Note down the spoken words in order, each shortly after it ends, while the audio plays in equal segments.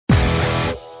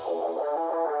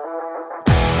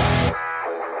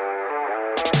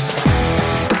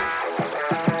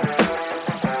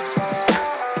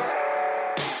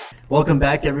Welcome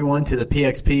back, everyone, to the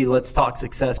PXP Let's Talk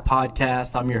Success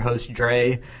podcast. I'm your host,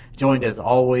 Dre, joined as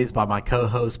always by my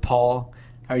co-host, Paul.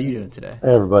 How are you doing today?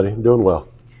 Hey, everybody. I'm doing well.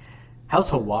 How's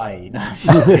Hawaii?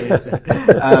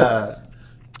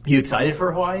 You excited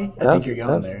for Hawaii? I think you're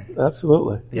going there.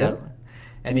 Absolutely. Yeah.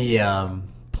 Any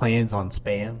plans on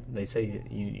Spam? They say,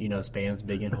 you know, Spam's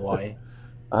big in Hawaii.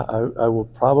 I will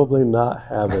probably not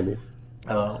have any.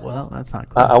 Oh, well, that's not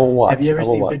cool. I will watch. Have you ever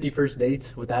seen 50 First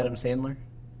Dates with Adam Sandler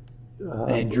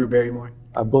and Drew Barrymore?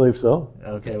 I believe so.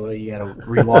 Okay, well, you got to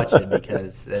rewatch it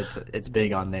because it's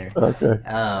big on there. Okay.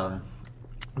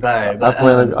 But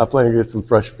I plan to get some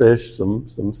fresh fish, some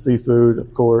seafood,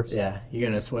 of course. Yeah, you're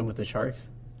gonna swim with the sharks?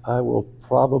 I will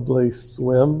probably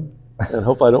swim and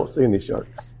hope I don't see any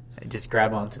sharks. Just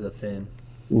grab onto the fin.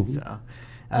 Mm-hmm.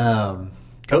 So,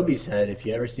 Kobe said, if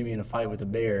you ever see me in a fight with a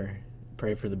bear,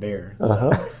 pray for the bear.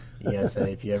 So you gotta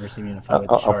say, if you ever see me in a fight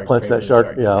with a shark, I'll punch that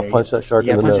shark. Yeah, I'll punch that shark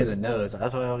in the nose. You gotta punch in the nose.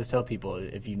 That's what I always tell people.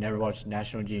 If you never watched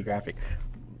National Geographic,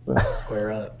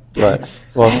 square up. Right.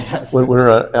 Well, when we're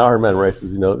at Ironman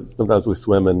races, you know, sometimes we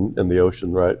swim in the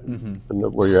ocean, right? Mm-hmm.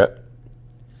 And where you're at.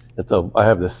 And so I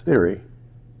have this theory.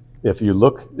 If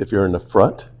you're in the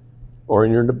front or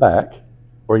you're in the back,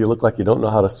 or you look like you don't know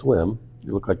how to swim,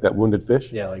 you look like that wounded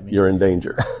fish, like me. You're in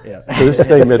danger. Yeah. So just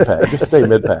stay mid-pack. Just stay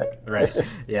mid-pack. Right.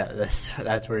 Yeah,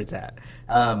 that's where it's at.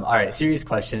 All right, serious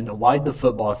question. Why'd the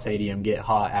football stadium get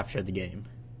hot after the game?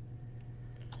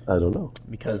 I don't know.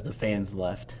 Because the fans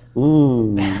left.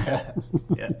 Yeah.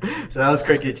 So that was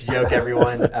Cricket's joke,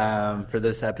 everyone, for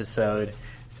this episode.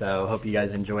 So hope you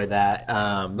guys enjoy that.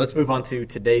 Let's move on to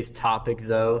today's topic,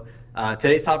 though.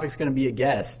 Today's topic is going to be a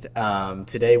guest.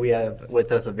 Today we have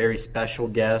with us a very special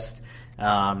guest.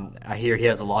 I hear he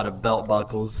has a lot of belt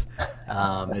buckles,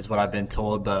 is what I've been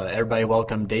told. But everybody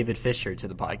welcome David Fisher to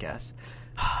the podcast.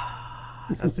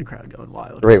 That's the crowd going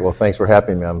wild. Great. Well, thanks for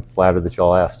having me. I'm flattered that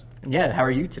y'all asked. Yeah, how are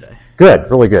you today?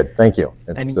 Good, really good. Thank you.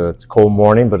 It's a cold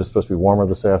morning, but it's supposed to be warmer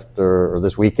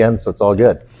this weekend, so it's all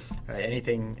good. All right,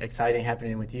 anything exciting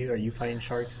happening with you? Are you fighting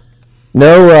sharks?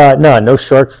 No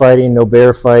shark fighting, no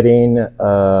bear fighting.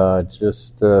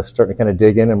 Just starting to kind of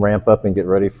dig in and ramp up and get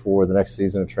ready for the next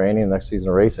season of training and next season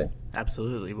of racing.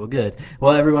 Absolutely. Well, good.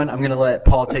 Well, everyone, I'm going to let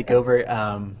Paul take over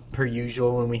per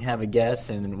usual when we have a guest,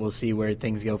 and we'll see where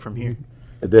things go from here.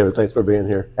 Hey, David, thanks for being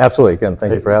here. Absolutely. Again,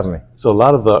 thank you for having me. So a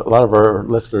lot of our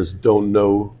listeners don't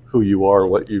know who you are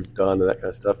and what you've done and that kind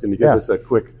of stuff. Can you give us a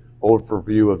quick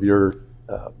overview of your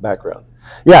background?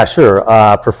 Yeah, sure.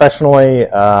 Professionally,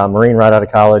 Marine right out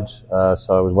of college.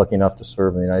 So I was lucky enough to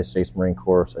serve in the United States Marine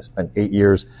Corps. So I spent 8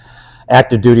 years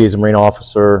active duty as a Marine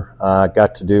officer.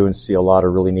 Got to do and see a lot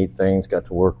of really neat things. Got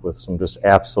to work with some just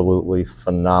absolutely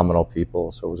phenomenal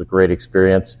people. So it was a great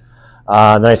experience.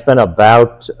 Then I spent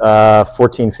about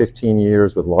 14, 15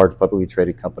 years with large publicly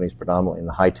traded companies, predominantly in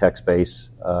the high-tech space.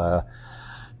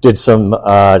 Did some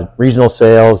regional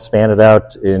sales, expanded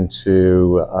out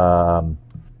into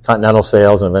continental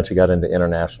sales, and eventually got into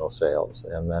international sales.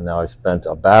 And then now I spent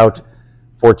about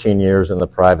 14 years in the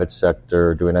private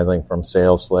sector doing everything from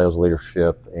sales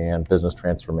leadership, and business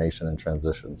transformation and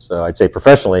transition. So I'd say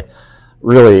professionally,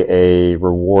 really a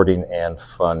rewarding and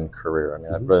fun career. I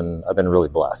mean, I've been really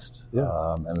blessed.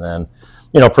 Yeah. And then,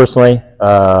 personally,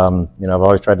 I've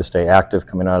always tried to stay active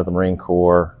coming out of the Marine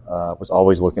Corps. Was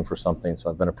always looking for something, so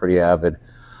I've been a pretty avid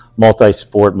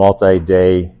multi-sport,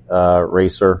 multi-day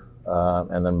racer.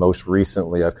 And then most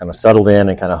recently, I've kind of settled in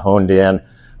and kind of honed in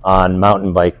on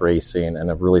mountain bike racing, and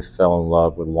I've really fell in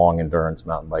love with long endurance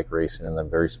mountain bike racing, and then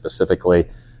very specifically,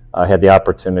 I had the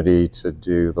opportunity to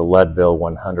do the Leadville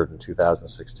 100 in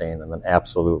 2016, and then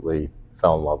absolutely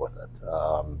fell in love with it.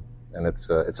 And it's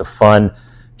a fun,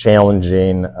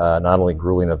 challenging, not only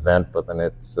grueling event, but then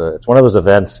it's one of those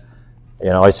events. I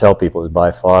always tell people is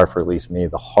by far, for at least me,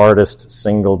 the hardest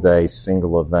single day,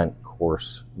 single event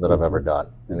course that I've ever done.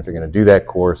 And if you're going to do that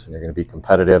course and you're going to be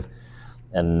competitive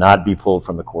and not be pulled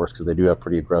from the course, because they do have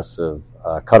pretty aggressive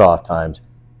cutoff times,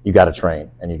 you got to train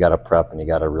and you got to prep and you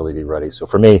got to really be ready. So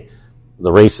for me,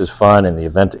 the race is fun and the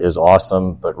event is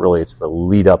awesome, but really it's the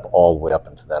lead up all the way up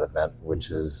into that event,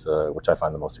 which I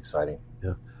find the most exciting.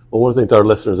 Yeah. Well, one of the things our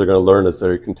listeners are going to learn as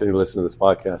they continue to listen to this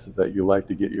podcast is that you like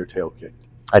to get your tail kicked.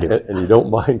 I do. And you don't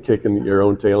mind kicking your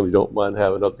own tail, and you don't mind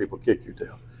having other people kick your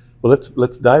tail. Well,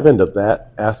 let's dive into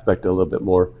that aspect a little bit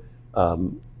more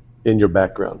in your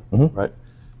background, right?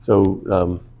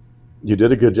 So you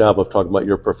did a good job of talking about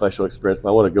your professional experience, but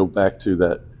I want to go back to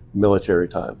that military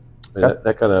time. I mean,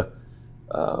 that kind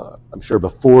of, I'm sure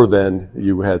before then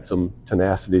you had some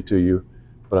tenacity to you,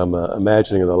 but I'm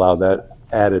imagining that a lot of that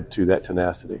added to that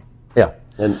tenacity. Yeah.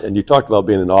 And you talked about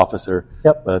being an officer,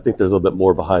 Yep. but I think there's a little bit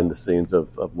more behind the scenes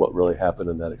of what really happened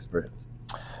in that experience.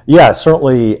 Yeah,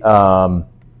 certainly, long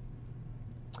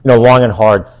and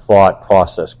hard thought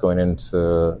process going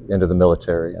into the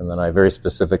military. And then I very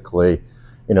specifically,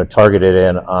 targeted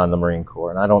in on the Marine Corps.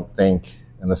 And I don't think,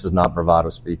 and this is not bravado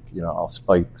speak, I'll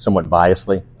speak somewhat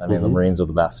biasly. I mean, the Marines are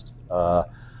the best.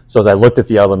 So as I looked at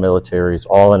the other militaries,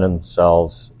 all in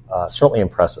themselves, certainly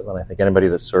impressive. And I think anybody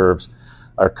that serves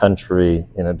our country,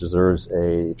 deserves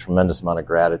a tremendous amount of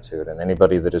gratitude. And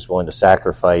anybody that is willing to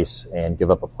sacrifice and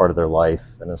give up a part of their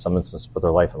life, and in some instances put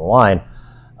their life on the line,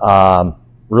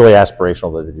 really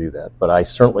aspirational that they do that. But I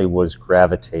certainly was I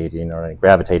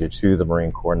gravitated to the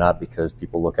Marine Corps, not because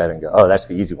people look at it and go, oh, that's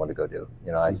the easy one to go do.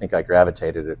 I think I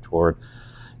gravitated it toward,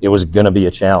 it was going to be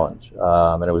a challenge,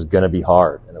 and it was going to be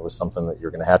hard, and it was something that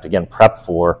you're going to have to, again, prep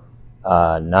for,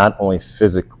 not only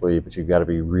physically, but you've got to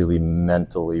be really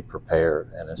mentally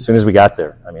prepared. And as soon as we got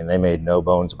there, I mean, they made no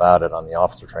bones about it on the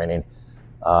officer training.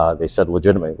 They said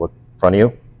legitimately, look in front of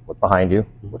you, look behind you,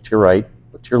 look to your right,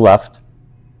 look to your left.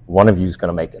 One of you is going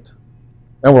to make it.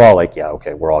 And we're all like, yeah,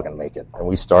 okay, we're all going to make it. And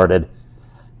we started,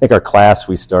 I think our class,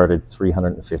 we started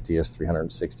 350-ish,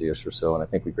 360-ish or so, and I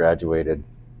think we graduated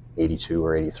 82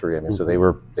 or 83. I mean, so they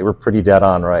were pretty dead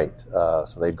on right.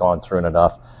 So they'd gone through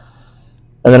enough.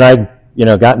 And then I,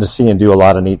 gotten to see and do a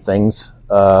lot of neat things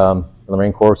in the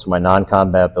Marine Corps. So my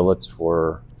non-combat billets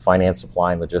were finance,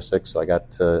 supply, and logistics. So I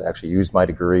got to actually use my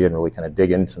degree and really kind of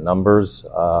dig into numbers.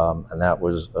 And that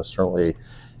was certainly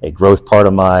a growth part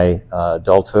of my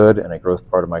adulthood and a growth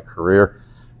part of my career.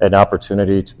 I had an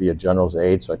opportunity to be a general's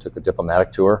aide, so I took a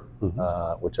diplomatic tour,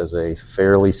 which as a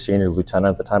fairly senior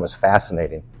lieutenant at the time was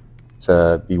fascinating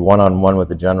to be one-on-one with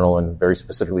the general and very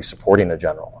specifically supporting the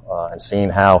general and seeing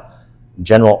how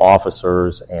general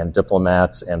officers and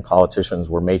diplomats and politicians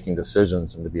were making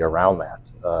decisions, and to be around that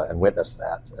and witness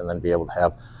that, and then be able to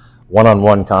have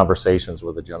one-on-one conversations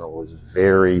with the general was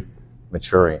very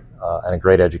maturing and a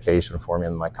great education for me.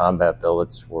 And my combat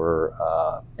billets were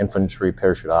infantry,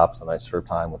 parachute ops, and I served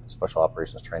time with the Special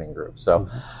Operations Training Group. So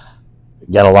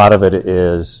again, a lot of it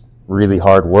is really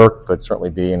hard work, but certainly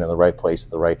being in the right place at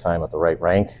the right time at the right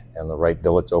rank, and the right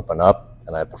billets open up,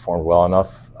 and I performed well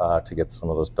enough to get some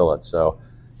of those billets. So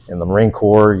in the Marine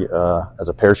Corps, as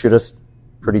a parachutist,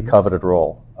 pretty coveted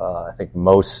role. I think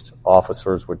most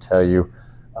officers would tell you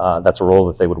that's a role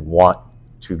that they would want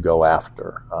to go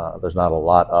after. There's not a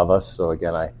lot of us, so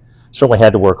again, I certainly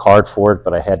had to work hard for it,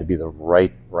 but I had to be the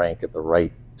right rank at the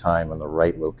right time and the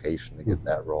right location to get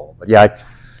that role. But yeah,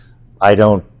 I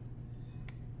do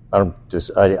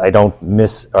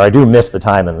miss the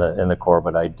time in the Corps,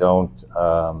 but I don't.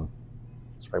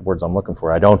 That's the right words I'm looking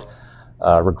for. I don't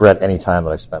regret any time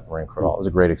that I spent in the Marine Corps at all. It was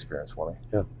a great experience for me.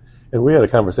 Yeah, and we had a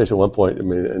conversation at one point. I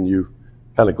mean, and you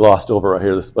kind of glossed over right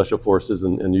here the Special Forces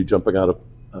and you jumping out of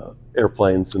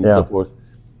airplanes and so forth.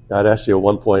 I'd asked you at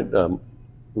one point,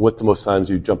 what's the most times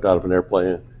you jumped out of an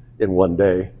airplane in one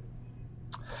day?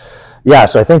 Yeah,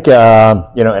 so I think, in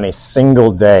a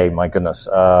single day, my goodness,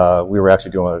 we were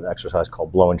actually doing an exercise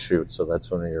called blow and shoot. So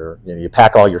that's when you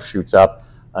pack all your chutes up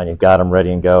and you've got them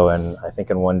ready and go. And I think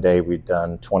in one day we'd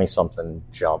done 20-something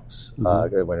jumps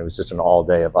when it was just an all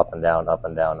day of up and down, up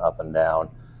and down, up and down.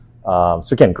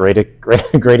 So again, great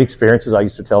experiences. I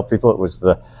used to tell people it was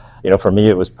for me,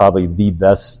 it was probably the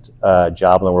best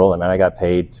job in the world. I mean, I got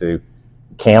paid to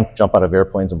camp, jump out of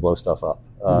airplanes, and blow stuff up.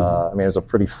 I mean, it was a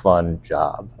pretty fun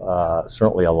job.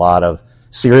 Certainly a lot of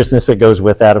seriousness that goes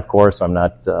with that, of course. I'm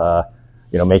not,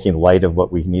 making light of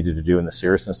what we needed to do in the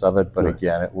seriousness of it. But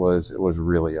again, it was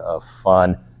really a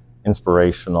fun,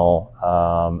 inspirational,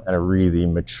 and a really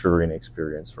maturing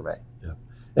experience for me. Yeah.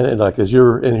 And like, as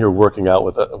you're in here working out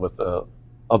with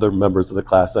other members of the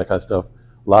class, that kind of stuff,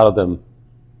 a lot of them,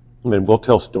 I mean, we'll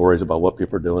tell stories about what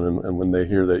people are doing, and when they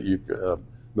hear that you've got a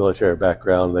military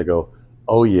background, they go,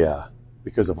 oh yeah,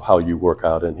 because of how you work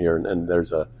out in here, and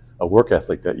there's a work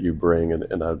ethic that you bring,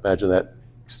 and I imagine that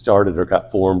started or got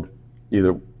formed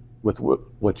either with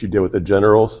what you did with the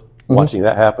generals, watching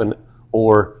that happen,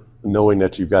 or knowing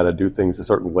that you've got to do things a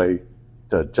certain way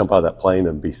to jump out of that plane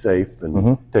and be safe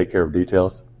and take care of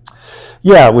details.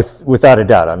 Yeah, without a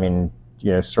doubt. I mean,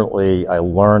 certainly I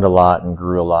learned a lot and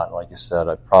grew a lot. And like you said,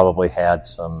 I probably had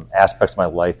some aspects of my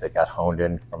life that got honed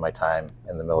in from my time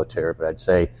in the military. But I'd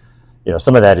say,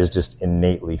 some of that is just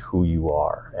innately who you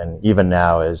are. And even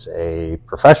now as a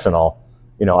professional,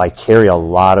 I carry a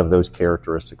lot of those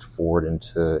characteristics forward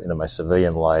into my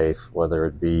civilian life, whether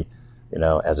it be,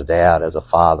 as a dad, as a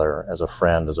father, as a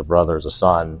friend, as a brother, as a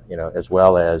son, as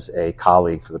well as a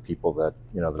colleague for the people that,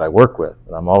 that I work with.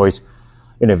 And I'm always,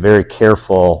 very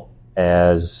careful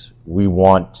as we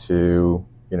want to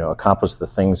accomplish the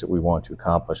things that we want to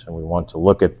accomplish, and we want to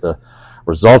look at the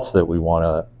results that we want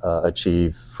to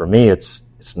achieve. For me, it's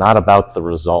not about the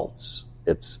results.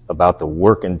 It's about the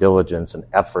work and diligence and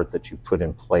effort that you put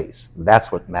in place.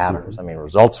 That's what matters. I mean,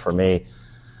 results for me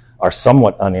are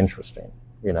somewhat uninteresting.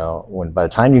 When by the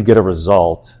time you get a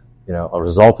result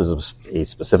is a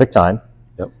specific time,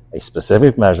 a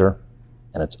specific measure,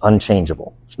 and it's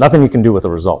unchangeable. There's nothing you can do with a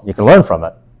result. You can learn from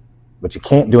it, but you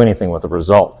can't do anything with a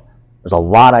result. There's a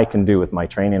lot I can do with my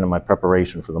training and my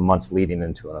preparation for the months leading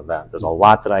into an event. There's a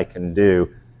lot that I can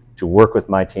do to work with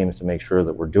my teams to make sure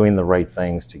that we're doing the right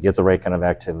things, to get the right kind of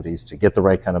activities, to get the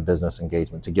right kind of business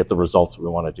engagement, to get the results that we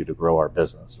want to do to grow our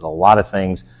business. There's a lot of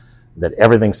things that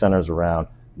everything centers around.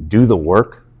 Do the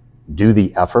work, do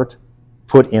the effort,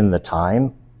 put in the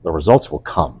time. The results will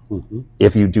come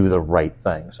if you do the right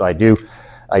thing. So I do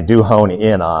hone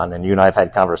in on, and you and I have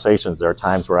had conversations, there are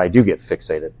times where I do get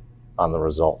fixated on the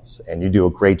results, and you do a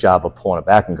great job of pulling it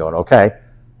back and going, okay,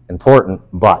 important,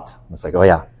 but it's like, oh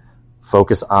yeah,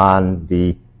 focus on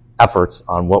the efforts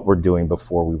on what we're doing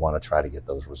before we want to try to get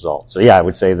those results. So yeah, I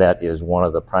would say that is one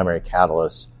of the primary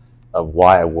catalysts of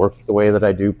why I work the way that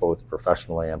I do, both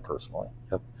professionally and personally.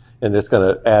 Yep. And it's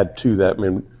going to add to that. I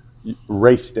mean,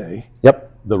 race day. Yep.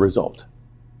 The result,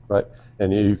 right?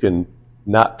 And you can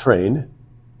not train,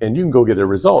 and you can go get a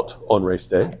result on race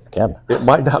day. Can. It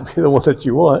might not be the one that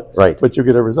you want, right? But you'll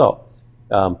get a result.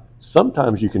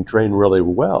 Sometimes you can train really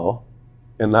well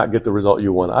and not get the result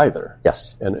you want either.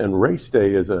 Yes. And race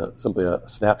day is simply a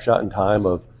snapshot in time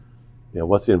of,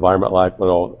 what's the environment like, what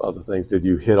all other things. Did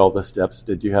you hit all the steps?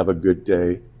 Did you have a good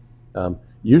day?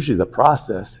 Usually the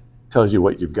process tells you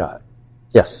what you've got.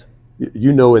 Yes.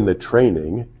 In the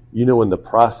training, in the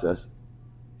process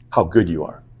how good you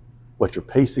are, what your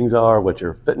pacings are, what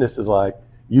your fitness is like.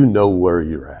 Where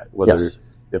you're at. Whether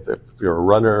if you're a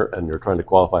runner and you're trying to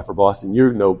qualify for Boston,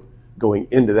 going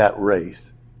into that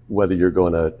race whether you're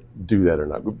going to do that or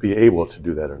not, be able to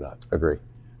do that or not. Agree.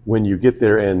 When you get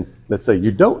there and let's say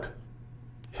you don't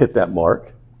hit that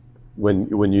mark, when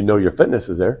your fitness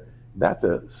is there, that's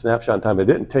a snapshot in time. It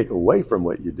didn't take away from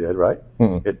what you did, right?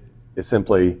 Mm-mm. It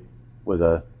simply was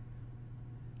a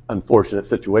unfortunate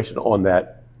situation on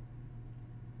that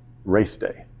race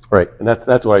day. Right. And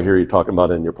that's what I hear you talking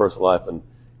about in your personal life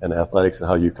and athletics, and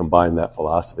how you combine that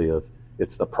philosophy of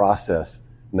it's the process,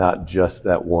 not just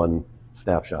that one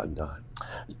snapshot in time.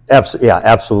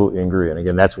 Absolutely agree. And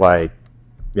again, that's why,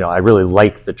 I really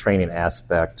like the training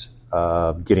aspect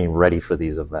of getting ready for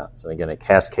these events. And again, it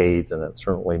cascades and it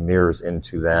certainly mirrors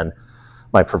into then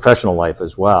my professional life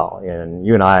as well. And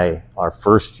you and I, our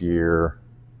first year,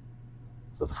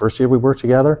 so the first year we worked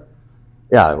together,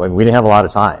 yeah, we didn't have a lot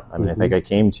of time. I mean, I think I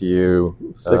came to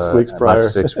you 6 weeks prior. About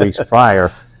 6 weeks prior,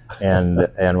 and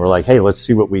we're like, hey, let's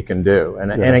see what we can do.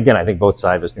 And again, I think both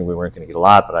sides of us knew we weren't going to get a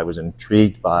lot, but I was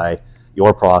intrigued by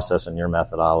your process and your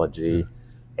methodology,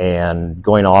 and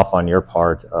going off on your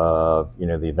part of,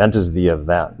 the event is the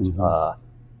event.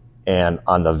 And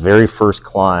on the very first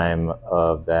climb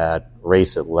of that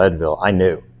race at Leadville, I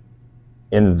knew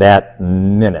in that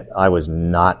minute I was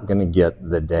not going to get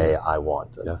the day I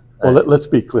wanted. Yeah. Well, let's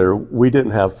be clear. We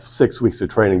didn't have 6 weeks of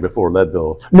training before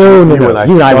Leadville. No. You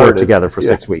and I worked together for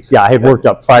 6 weeks. Yeah, I had worked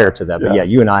up prior to that, but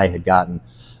you and I had gotten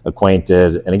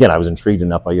acquainted. And again, I was intrigued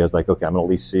enough. I was like, okay, I'm going to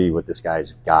at least see what this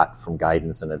guy's got from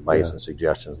guidance and advice and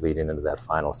suggestions leading into that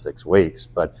final 6 weeks.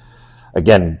 But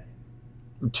again,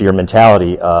 to your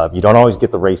mentality of you don't always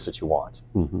get the race that you want.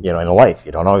 In life,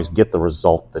 you don't always get the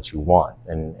result that you want.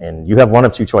 And you have one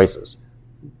of two choices.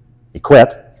 You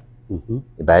quit, you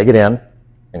bag it in,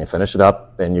 and you finish it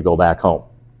up, and you go back home.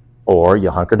 Or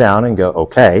you hunker down and go,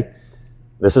 okay,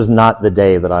 this is not the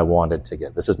day that I wanted to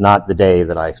get. This is not the day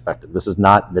that I expected. This is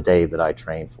not the day that I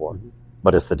trained for.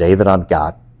 But it's the day that I've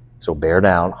got. So bear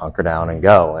down, hunker down, and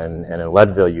go. And in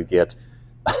Leadville, you get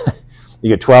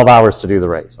 12 hours to do the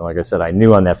race. And like I said, I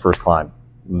knew on that first climb,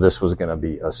 this was going to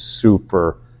be a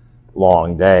super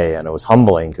long day. And it was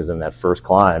humbling because in that first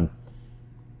climb,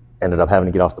 ended up having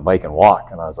to get off the bike and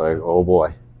walk. And I was like, oh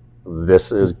boy,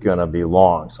 this is going to be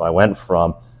long. So I went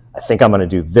from, I think I'm going to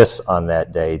do this on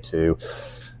that day to,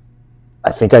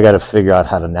 I think I got to figure out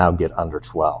how to now get under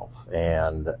 12.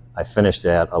 And I finished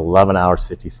at 11 hours,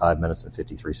 55 minutes, and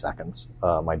 53 seconds.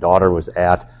 My daughter was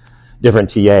at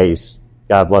different TAs,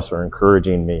 God bless her,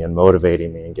 encouraging me and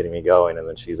motivating me and getting me going. And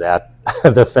then she's at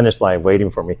the finish line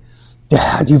waiting for me.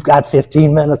 Dad, you've got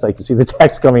 15 minutes. I can see the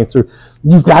text coming through.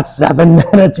 You've got 7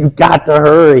 minutes. You've got to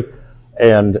hurry.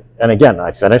 And again,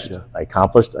 I finished. I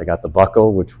accomplished. I got the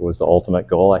buckle, which was the ultimate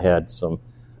goal. I had some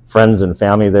friends and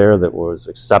family there that was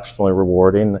exceptionally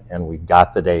rewarding, and we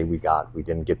got the day we got. We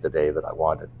didn't get the day that I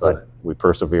wanted, but right. We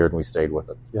persevered and we stayed with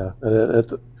it. Yeah,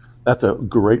 and that's a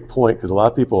great point, because a lot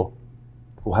of people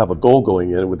will have a goal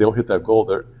going in, and when they don't hit that goal,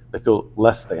 they feel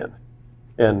less than.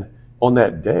 And on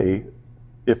that day,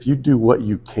 if you do what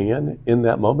you can in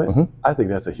that moment, I think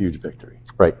that's a huge victory.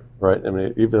 Right. Right. I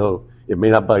mean, even though it may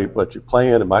not be what you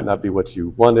planned, it might not be what you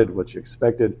wanted, what you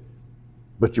expected,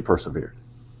 but you persevered.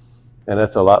 And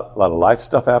that's a lot of life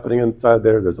stuff happening inside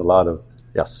there. There's a lot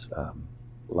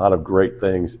of great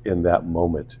things in that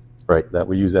moment. Right. That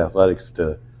we use athletics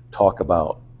to talk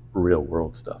about real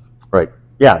world stuff. Right.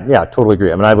 Yeah. Totally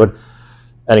agree. I mean,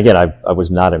 I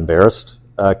was not embarrassed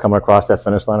coming across that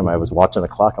finish line. I mean, I was watching the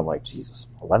clock. I'm like, Jesus,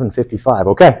 11:55.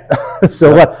 Okay.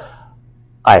 So what?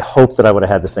 I hope that I would have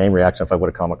had the same reaction if I would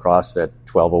have come across at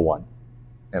 12:01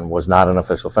 and was not an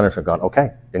official finisher, gone,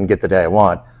 okay, didn't get the day I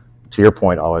want. To your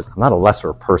point, always, I'm not a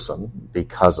lesser person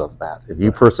because of that. If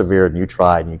you persevered and you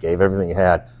tried and you gave everything you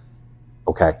had,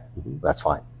 okay, that's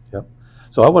fine. Yep.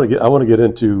 So I want to get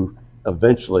into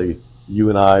eventually you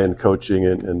and I and coaching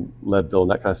and Leadville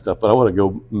and that kind of stuff. But I want to go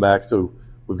back. So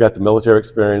we've got the military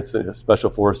experience and special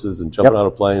forces and jumping out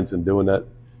of planes and doing that.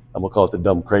 I'm gonna call it the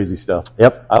dumb, crazy stuff.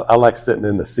 Yep. I like sitting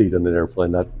in the seat in an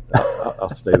airplane. I'll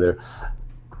stay there.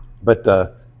 But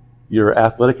your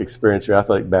athletic experience, your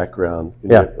athletic background.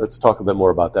 Let's talk a bit more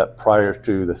about that prior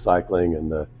to the cycling and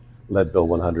the Leadville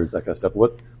 100s, that kind of stuff.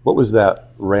 What was that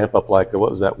ramp up like, or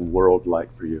what was that world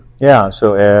like for you? Yeah.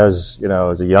 So as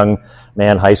a young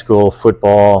man, high school,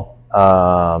 football,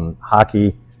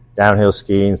 hockey, downhill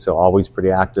skiing, so always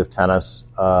pretty active, tennis.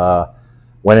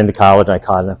 Went into college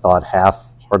and I thought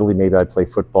heartedly maybe I'd play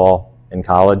football in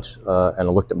college, and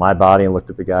I looked at my body and looked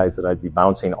at the guys that I'd be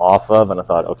bouncing off of, and I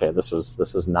thought, okay, this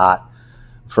is not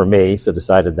for me, so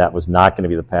decided that was not going to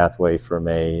be the pathway for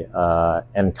me.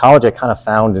 And in college, I kind of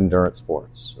found endurance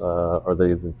sports, or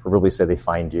they really say they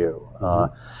find you,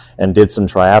 and did some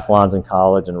triathlons in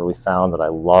college and really found that I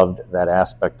loved that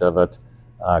aspect of it.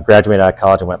 Graduated out of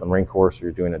college and went in the Marine Corps, so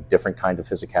you're doing a different kind of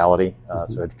physicality.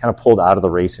 So it kind of pulled out of the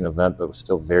racing event, but was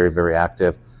still very, very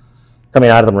active. Coming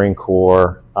out of the Marine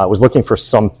Corps, I was looking for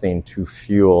something to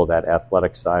fuel that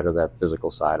athletic side or that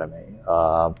physical side of me.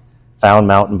 Found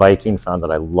mountain biking, found that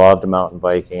I loved mountain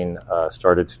biking,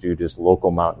 started to do just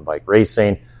local mountain bike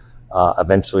racing,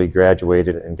 eventually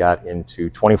graduated and got into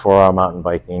 24-hour mountain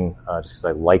biking just because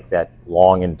I like that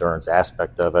long endurance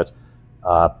aspect of it.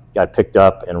 Got picked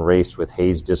up and raced with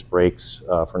Hayes Disc Brakes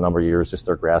for a number of years, just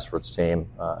their grassroots team,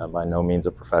 and by no means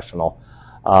a professional.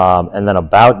 And then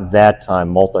about that time,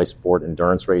 multi-sport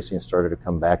endurance racing started to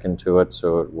come back into it.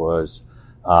 So it was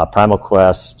Primal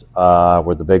Quest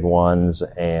were the big ones,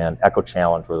 and Echo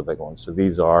Challenge were the big ones. So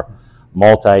these are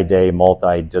multi-day,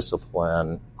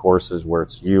 multi-discipline courses where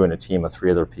it's you and a team of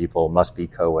 3 other people, must be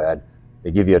co-ed.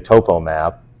 They give you a topo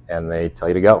map, and they tell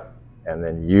you to go. And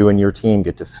then you and your team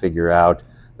get to figure out,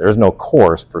 there's no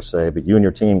course per se, but you and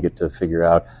your team get to figure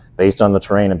out, based on the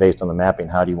terrain and based on the mapping,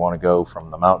 how do you want to go from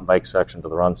the mountain bike section to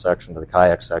the run section to the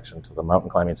kayak section to the mountain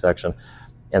climbing section.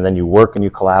 And then you work and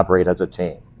you collaborate as a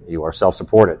team. You are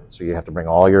self-supported, so you have to bring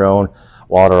all your own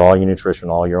water, all your nutrition,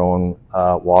 all your own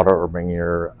water, or bring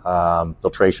your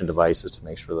filtration devices to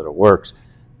make sure that it works.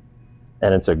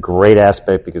 And it's a great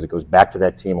aspect because it goes back to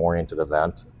that team-oriented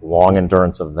event. Long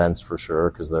endurance events for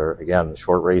sure, because they're, again, the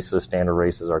short races, standard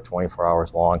races are 24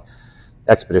 hours long.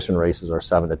 Expedition races are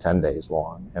 7 to 10 days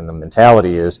long. And the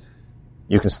mentality is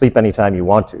you can sleep anytime you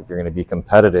want to. If you're going to be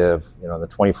competitive, the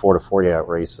 24 to 48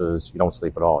 races, you don't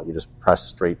sleep at all. You just press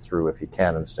straight through if you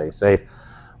can and stay safe.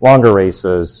 Longer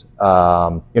races,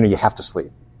 you have to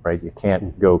sleep, right? You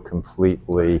can't go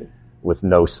completely with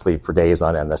no sleep for days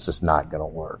on end. That's just not going to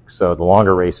work. So the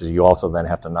longer races, you also then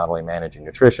have to not only manage your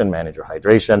nutrition, manage your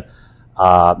hydration,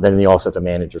 then you also have to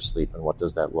manage your sleep, and what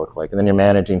does that look like? And then you're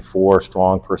managing 4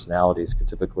 strong personalities, because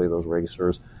typically those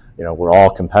racers, we're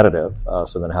all competitive.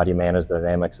 So then how do you manage the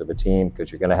dynamics of a team?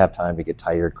 Because you're going to have time to get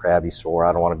tired, crabby, sore,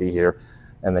 I don't want to be here.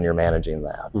 And then you're managing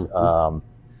that.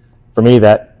 For me,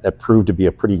 that proved to be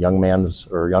a pretty young man's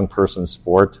or young person's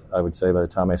sport. I would say by the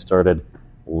time I started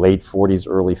late 40s,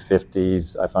 early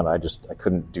 50s, I found I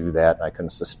couldn't do that, and I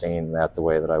couldn't sustain that the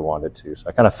way that I wanted to. So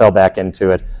I kind of fell back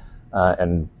into it,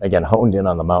 and again, honed in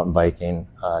on the mountain biking,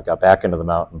 got back into the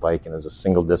mountain biking as a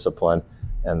single discipline,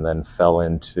 and then fell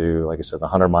into, like I said, the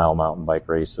 100-mile mountain bike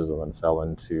races, and then fell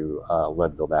into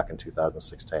Leadville back in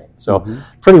 2016. So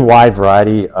pretty wide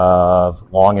variety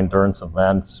of long endurance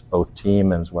events, both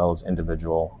team as well as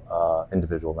individual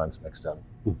events mixed in.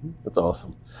 That's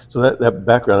awesome. So that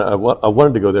background, I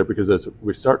wanted to go there because as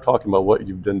we start talking about what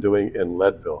you've been doing in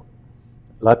Leadville,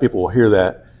 a lot of people will hear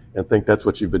that and think that's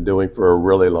what you've been doing for a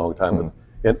really long time.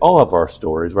 In all of our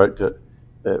stories, right?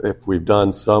 If we've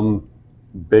done some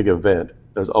big event,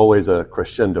 there's always a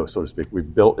crescendo, so to speak.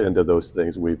 We've built into those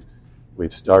things. We've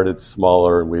started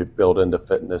smaller, and we've built into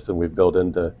fitness, and we've built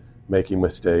into making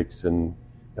mistakes, and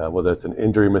whether it's an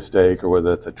injury mistake or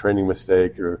whether it's a training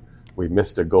mistake or we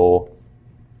missed a goal,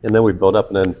 and then we build up,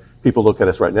 and then people look at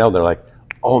us right now and they're like,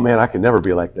 "Oh man, I can never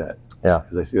be like that." Yeah,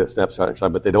 because they see that snapshot in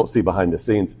time, but they don't see behind the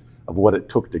scenes of what it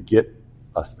took to get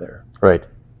us there. Right.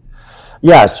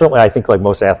 Yeah, certainly. I think like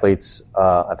most athletes,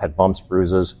 I've had bumps,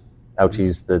 bruises,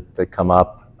 ouchies that come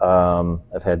up.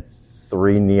 I've had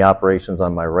 3 knee operations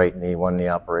on my right knee, 1 knee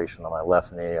operation on my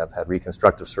left knee. I've had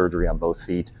reconstructive surgery on both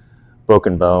feet,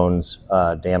 broken bones,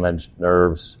 damaged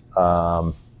nerves,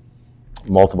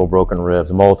 multiple broken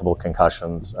ribs, multiple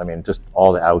concussions. I mean, just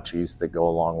all the ouchies that go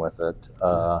along with it.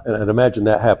 And I'd imagine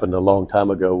that happened a long time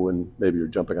ago when maybe you're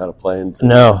jumping out of planes.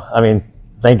 No, I mean,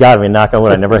 thank God. I mean, knock on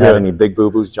wood, I never had any big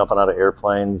boo-boos jumping out of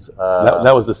airplanes.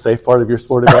 That was the safe part of your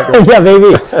sport, is that? Yeah,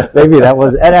 maybe that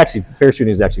was. And actually, parachuting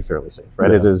is actually fairly safe,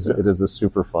 right? Yeah, it is a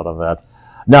super fun event.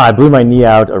 No, I blew my knee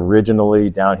out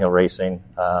originally downhill racing,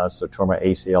 so tore my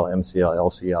ACL, MCL,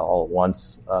 LCL all at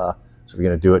once. So if you're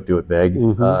going to do it big.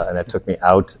 And that took me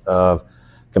out of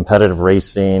competitive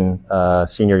racing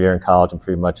senior year in college and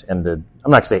pretty much ended.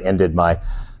 I'm not going to say ended my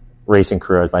racing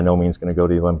career. I was by no means going to go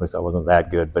to the Olympics. I wasn't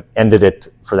that good, but ended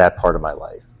it for that part of my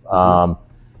life.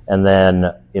 And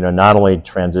then, not only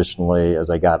transitionally as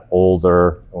I got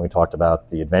older, and we talked about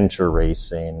the adventure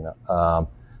racing, I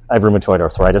have rheumatoid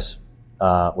arthritis,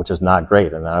 which is not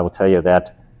great. And I will tell you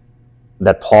that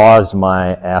paused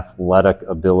my athletic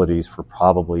abilities for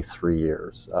probably 3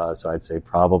 years. So I'd say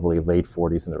probably late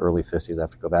 40s and the early 50s. I have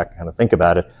to go back and kind of think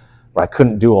about it, where I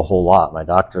couldn't do a whole lot. My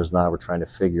doctors and I were trying to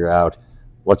figure out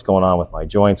what's going on with my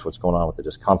joints, what's going on with the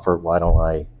discomfort, why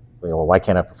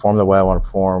can't I perform the way I want to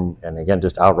perform? And again,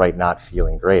 just outright not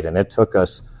feeling great. And it took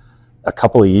us a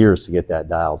couple of years to get that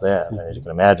dialed in. And as you can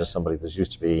imagine, somebody that's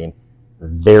used to being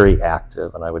very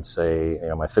active, and I would say,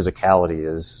 my physicality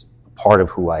is part of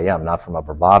who I am, not from a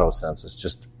bravado sense. It's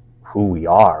just who we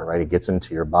are, right? It gets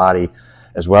into your body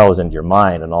as well as into your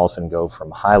mind, and all of a sudden go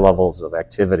from high levels of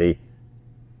activity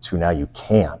to now you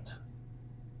can't.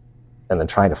 And then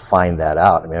trying to find that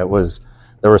out. I mean,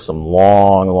 there were some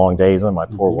long, long days when my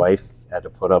poor wife had to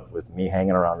put up with me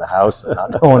hanging around the house and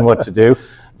not knowing what to do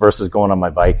versus going on my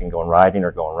bike and going riding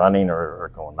or going running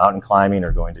or going mountain climbing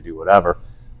or going to do whatever.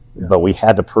 Yeah. But we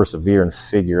had to persevere and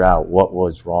figure out what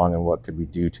was wrong and what could we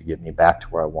do to get me back to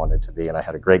where I wanted to be. And I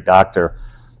had a great doctor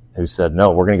who said,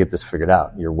 "No, we're going to get this figured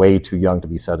out. You're way too young to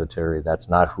be sedentary. That's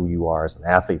not who you are as an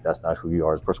athlete. That's not who you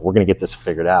are as a person. We're going to get this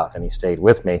figured out." And he stayed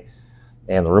with me.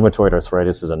 And the rheumatoid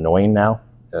arthritis is annoying now.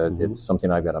 It's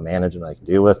something I've got to manage and I can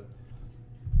deal with.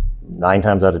 9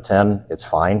 times out of 10, it's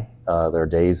fine. There are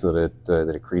days that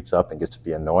it creeps up and gets to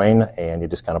be annoying, and you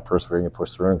just kind of persevere and you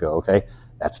push through and go, okay,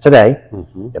 that's today.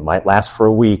 It might last for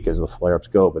a week as the flare-ups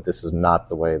go, but this is not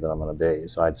the way that I'm going to be.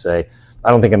 So I'd say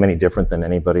I don't think I'm any different than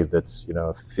anybody that's a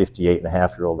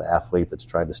 58-and-a-half-year-old athlete that's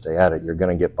tried to stay at it. You're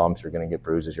going to get bumps, you're going to get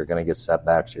bruises, you're going to get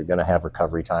setbacks, you're going to have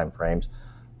recovery time frames.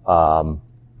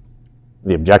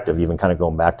 The objective, even kind of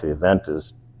going back to the event,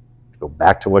 is to go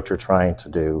back to what you're trying to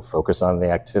do, focus on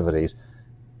the activities.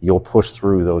 You'll push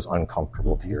through those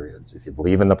uncomfortable periods. If you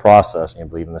believe in the process and you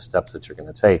believe in the steps that you're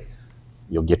going to take,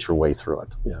 you'll get your way through it.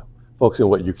 Yeah. Focusing on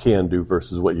what you can do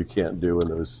versus what you can't do in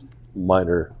those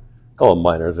minor, call them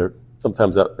minor.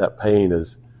 Sometimes that pain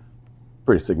is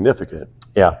pretty significant.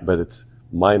 Yeah. But it's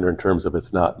minor in terms of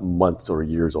it's not months or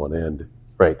years on end.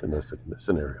 Right. In those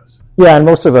scenarios. Yeah, and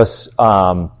most of us,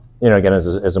 again,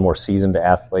 as a more seasoned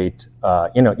athlete,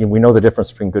 we know the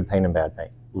difference between good pain and bad pain.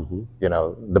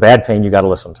 The bad pain you got to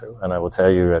listen to. And I will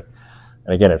tell you,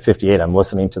 and again, at 58, I'm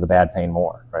listening to the bad pain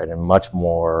more, right? And much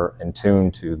more in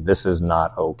tune to this is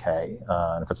not okay.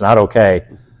 And if it's not okay,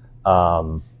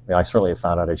 I certainly have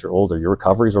found out as you're older, your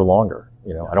recoveries are longer.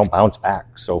 I don't bounce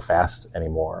back so fast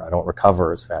anymore. I don't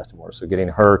recover as fast anymore. So getting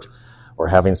hurt or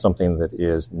having something that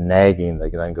is nagging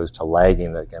that then goes to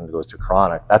lagging that then goes to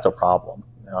chronic, that's a problem.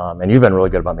 And you've been really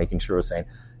good about making sure of saying,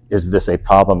 is this a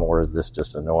problem or is this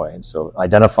just annoying? So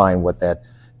identifying what that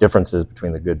difference is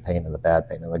between the good pain and the bad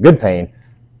pain. And the good pain,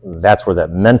 that's where that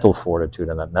mental fortitude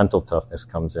and that mental toughness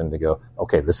comes in to go,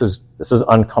 okay, this is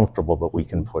uncomfortable, but we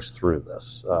can push through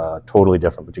this. Totally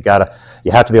different. But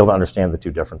you have to be able to understand the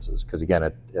two differences. Because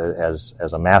again, as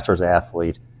a master's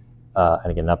athlete,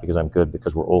 and again, not because I'm good,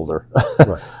 because we're older.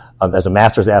 Right. As a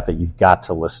master's athlete, you've got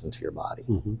to listen to your body.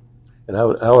 And I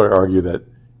would argue that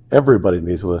everybody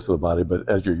needs to listen to the body, but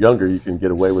as you're younger, you can get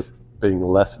away with being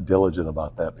less diligent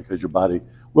about that because your body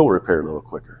will repair a little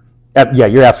quicker. Yeah,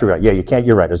 you're absolutely right. Yeah, you can't.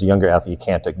 You're right. As a younger athlete, you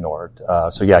can't ignore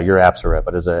it. So yeah, you're absolutely right.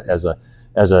 But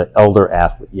as a elder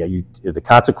athlete, yeah, the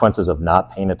consequences of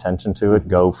not paying attention to it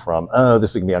go from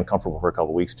this is going to be uncomfortable for a couple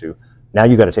of weeks to now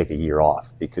you got to take a year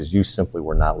off because you simply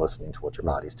were not listening to what your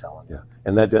body's telling you. Yeah,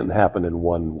 and that didn't happen in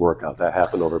one workout. That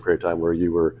happened over a period of time where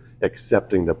you were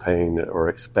accepting the pain or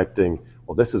expecting,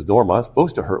 well, this is normal. I'm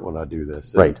supposed to hurt when I do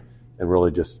this. Right. And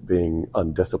really just being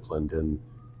undisciplined and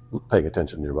paying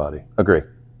attention to your body. Agree.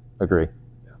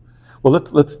 Yeah. Well,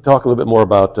 let's talk a little bit more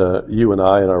about you and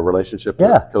I and our relationship,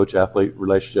 coach-athlete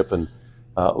relationship, and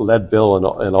Leadville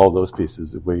and all those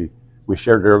pieces. We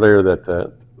shared earlier that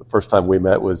the first time we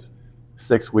met was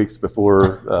 6 weeks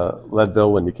before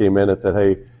Leadville when you came in and said,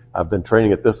 hey, I've been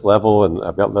training at this level and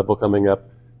I've got Leadville coming up.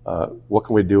 What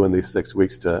can we do in these 6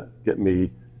 weeks to get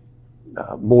me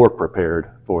more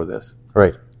prepared for this?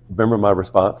 Right. Remember my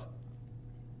response?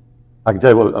 I can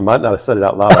tell you what, I might not have said it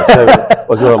out loud. I tell you what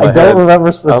was going on in my I head. don't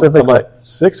remember specifically. I'm like,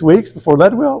 6 weeks before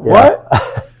Leadville? Yeah.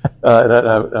 What?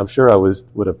 And I'm sure I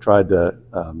would have tried to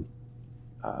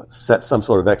set some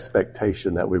sort of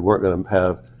expectation that we weren't going to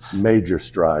have major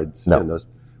strides in those.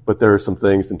 But there are some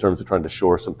things in terms of trying to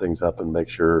shore some things up and make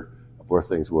sure of where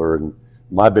things were. And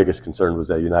my biggest concern was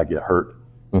that you not get hurt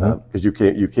because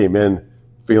you came in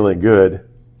feeling good.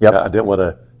 Yep. I didn't want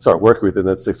to start working with it, and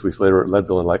then 6 weeks later at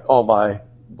Leadville and like, oh, my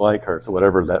blank hurts or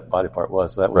whatever that body part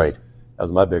was. So that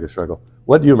was my biggest struggle.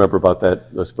 What do you remember about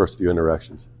those first few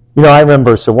interactions? I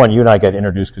remember, so one, you and I got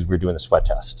introduced because we were doing the sweat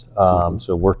test.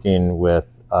 So working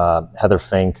with Heather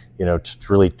Fink,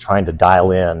 really trying to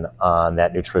dial in on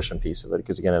that nutrition piece of it.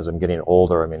 Because again, as I'm getting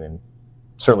older, and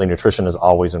certainly nutrition is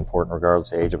always important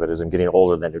regardless of the age of it. As I'm getting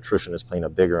older, that nutrition is playing a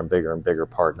bigger and bigger and bigger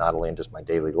part, not only in just my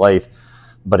daily life,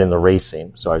 but in the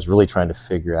racing. So I was really trying to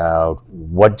figure out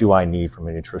what do I need from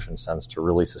a nutrition sense to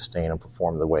really sustain and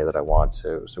perform the way that I want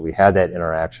to. So we had that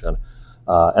interaction.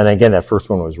 And again, that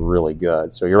first one was really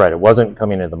good. So you're right. It wasn't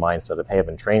coming into the mindset of, hey, I've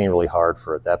been training really hard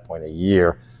for at that point a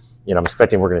year. I'm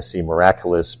expecting we're going to see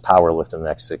miraculous power lift in the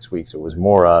next 6 weeks. It was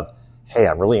more of, hey,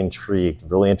 I'm really intrigued,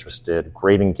 really interested,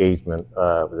 great engagement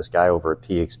with this guy over at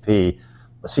PXP.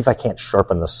 Let's see if I can't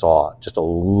sharpen the saw just a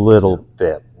little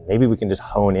bit. Maybe we can just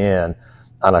hone in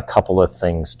on a couple of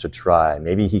things to try.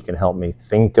 Maybe he can help me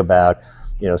think about,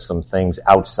 some things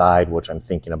outside which I'm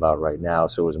thinking about right now.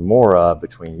 So it was more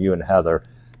between you and Heather,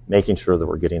 making sure that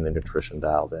we're getting the nutrition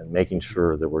dialed in, making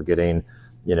sure that we're getting,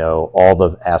 all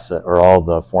the all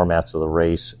the formats of the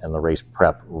race and the race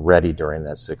prep ready during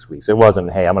that 6 weeks. It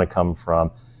wasn't, hey, I'm going to come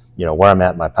from, where I'm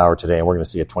at in my power today, and we're going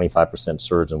to see a 25%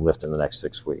 surge and lift in the next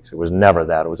 6 weeks. It was never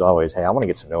that. It was always, hey, I want to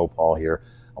get to know Paul here.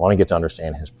 I want to get to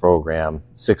understand his program.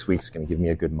 6 weeks is going to give me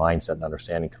a good mindset and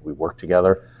understanding. Could we work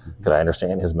together? Could I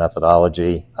understand his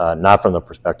methodology? Not from the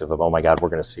perspective of, oh my God, we're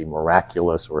going to see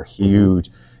miraculous or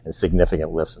huge and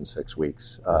significant lifts in 6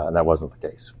 weeks. And that wasn't the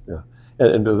case. Yeah.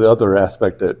 And the other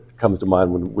aspect that comes to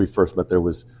mind when we first met there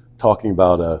was talking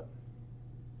about a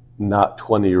not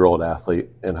 20-year-old athlete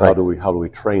and how do we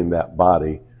train that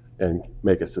body and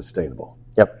make it sustainable.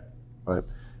 Yep. Right.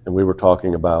 And we were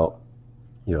talking about,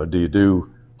 do you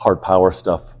do hard power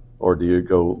stuff or do you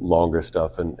go longer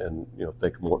stuff and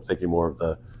thinking more of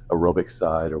the aerobic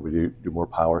side, or we do more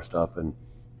power stuff, and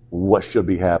what should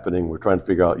be happening? We're trying to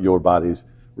figure out your body's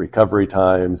recovery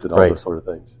times and all those sort of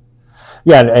things.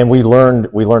 Yeah, and we learned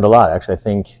a lot. Actually, I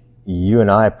think you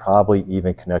and I probably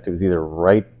even connected. It was either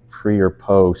right pre or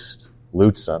post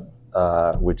Lutsen,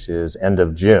 which is end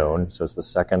of June. So it's the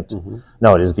second.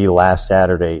 No, it is the last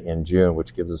Saturday in June,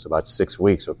 which gives us about 6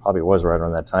 weeks. So it probably was right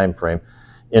around that time frame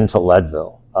into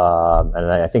Leadville.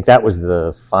 And I think that was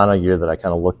the final year that I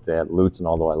kind of looked at Lutsen,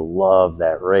 although I love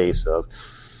that race of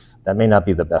that may not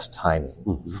be the best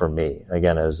timing for me,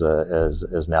 again, as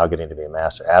now getting to be a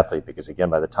master athlete, because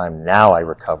again, by the time now I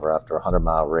recover after a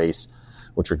 100-mile race,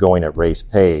 which are going at race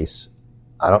pace,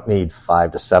 I don't need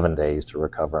 5 to 7 days to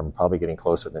recover. I'm probably getting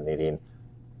closer to needing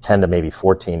 10 to maybe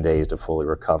 14 days to fully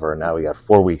recover. Now we got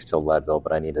 4 weeks till Leadville,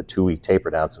 but I need a 2-week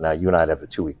taper down. So now you and I have a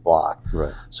 2-week block.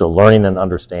 Right. So learning and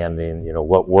understanding,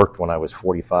 what worked when I was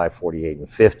 45, 48, and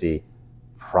 50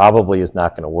 probably is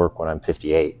not going to work when I'm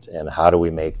 58. And how do we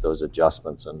make those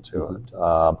adjustments into it?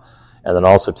 And then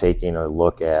also taking a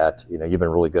look at, you've been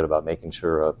really good about making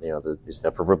sure of, it's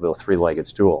that proverbial 3-legged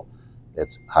stool.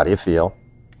 It's how do you feel?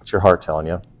 What's your heart telling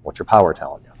you? What's your power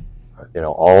telling you?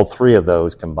 All three of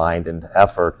those combined into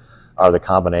effort are the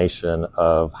combination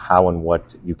of how and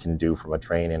what you can do from a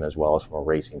training as well as from a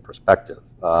racing perspective.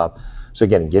 So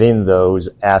again, getting those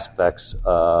aspects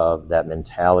of that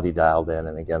mentality dialed in,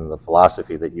 and again, the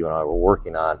philosophy that you and I were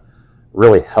working on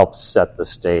really helps set the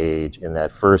stage in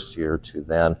that first year to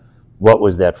then what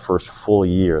was that first full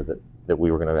year that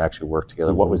we were going to actually work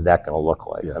together? What was that going to look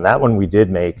like? And that one we did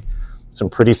make some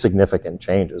pretty significant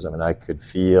changes. I mean, I could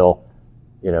feel,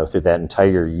 through that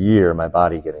entire year, my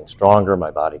body getting stronger,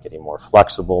 my body getting more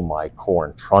flexible, my core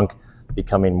and trunk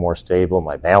becoming more stable,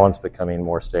 my balance becoming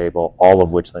more stable, all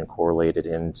of which then correlated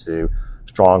into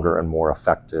stronger and more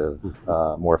effective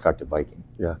biking.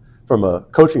 Yeah. From a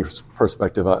coaching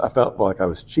perspective, I felt like I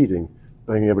was cheating,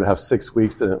 being able to have 6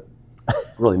 weeks and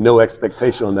really no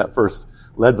expectation on that first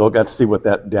Leadville. Got to see what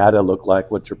that data looked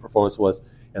like, what your performance was,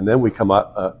 and then we come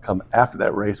after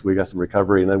that race. We got some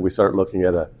recovery, and then we start looking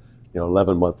at a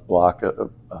 11-month block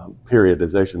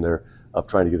periodization there of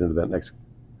trying to get into that next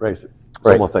race. It's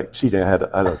almost like cheating. I had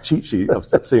a cheat sheet of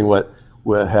seeing what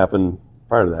happened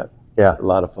prior to that. Yeah, a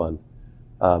lot of fun.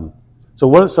 So,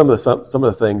 what are some of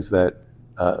the things that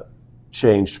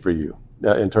changed for you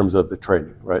in terms of the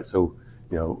training? Right. So,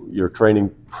 your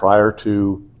training prior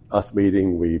to us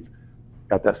meeting, we've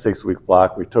got that 6-week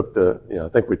block. We took I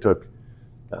think we took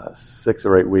 6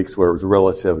 or 8 weeks where it was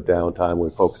relative downtime. We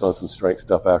focused on some strength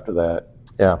stuff after that.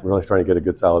 Yeah, really trying to get a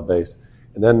good solid base.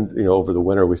 And then, over the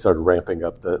winter, we started ramping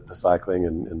up the cycling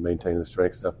and maintaining the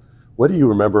strength stuff. What do you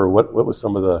remember? What was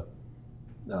some of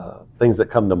the things that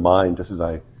come to mind just as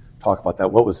I talk about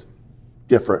that? What was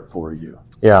different for you?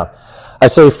 Yeah, I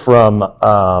say from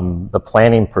the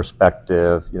planning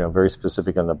perspective, very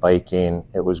specific on the biking,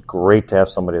 it was great to have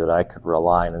somebody that I could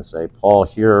rely on and say, Paul,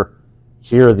 here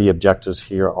are the objectives,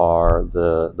 here are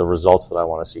the results that I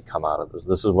want to see come out of this.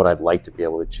 This is what I'd like to be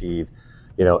able to achieve,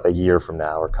 a year from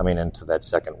now, or coming into that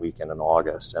second weekend in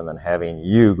August, and then having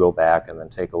you go back and then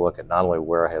take a look at not only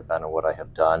where I have been and what I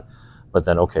have done, but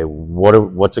then, okay,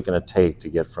 what's it going to take to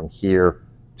get from here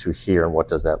to here, and what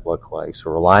does that look like? So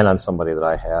relying on somebody that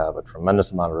I have a tremendous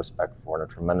amount of respect for and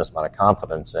a tremendous amount of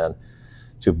confidence in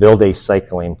to build a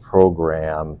cycling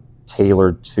program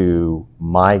tailored to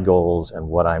my goals and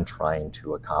what I'm trying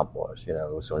to accomplish.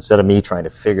 So instead of me trying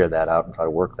to figure that out and try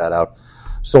to work that out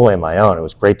solely on my own, it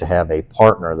was great to have a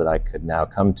partner that I could now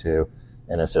come to,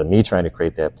 and instead of me trying to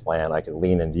create that plan, I could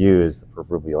lean into you as the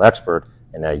proverbial expert,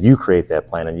 and now you create that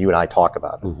plan and you and I talk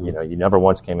about it. You never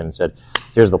once came in and said,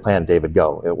 here's the plan, David,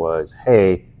 go. It was,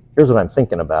 hey, here's what I'm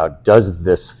thinking about. Does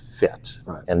this fit?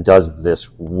 Right. And does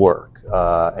this work?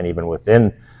 And even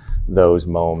within those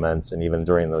moments and even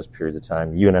during those periods of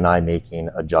time, you and I making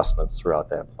adjustments throughout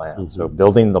that plan. So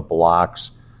building the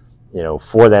blocks,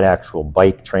 for that actual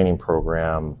bike training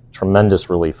program, tremendous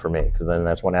relief for me, because then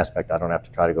that's one aspect I don't have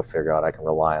to try to go figure out. I can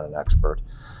rely on an expert.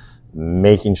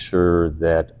 Making sure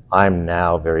that I'm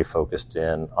now very focused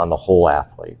in on the whole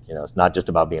athlete. It's not just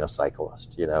about being a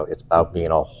cyclist. It's about being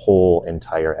a whole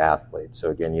entire athlete.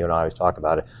 So again, you and I always talk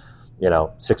about it.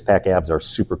 6-pack abs are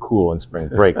super cool in spring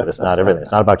break, but it's not everything.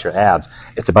 It's not about your abs.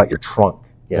 It's about your trunk.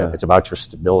 It's about your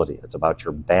stability. It's about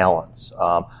your balance.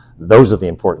 Those are the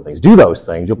important things. Do those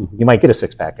things. You might get a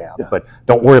 6-pack ab, but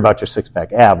don't worry about your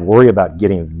 6-pack ab. Worry about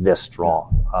getting this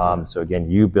strong. So again,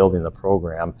 you building the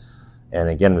program, and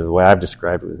again, the way I've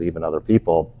described it with even other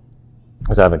people,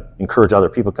 is I've encouraged other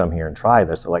people to come here and try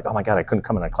this. They're like, oh my God, I couldn't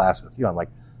come in a class with you. I'm like,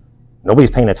 nobody's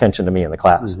paying attention to me in the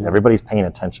class. Everybody's paying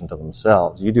attention to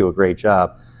themselves. You do a great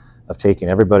job of taking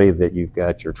everybody that you've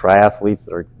got your triathletes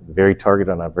that are very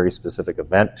targeted on a very specific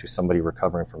event, to somebody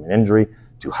recovering from an injury,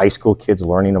 to high school kids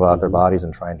learning about their bodies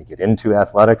and trying to get into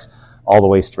athletics, all the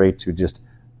way straight to just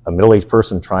a middle-aged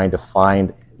person trying to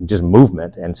find just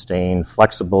movement and staying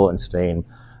flexible and staying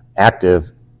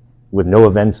active with no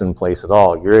events in place at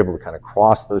all. You're able to kind of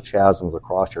cross those chasms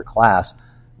across your class,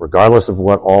 regardless of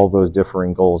what all those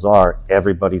differing goals are.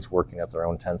 Everybody's working at their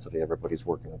own intensity. Everybody's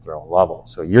working at their own level.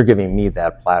 So you're giving me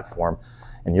that platform,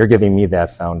 and you're giving me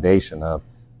that foundation of,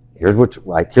 here's what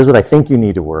I think you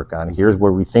need to work on. Here's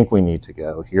where we think we need to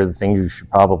go. Here are the things you should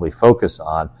probably focus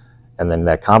on. And then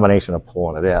that combination of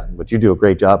pulling it in. But you do a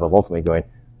great job of ultimately going,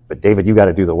 but David, you got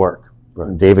to do the work.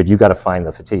 Right. David, you got to find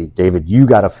the fatigue. David, you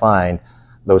got to find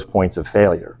those points of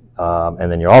failure.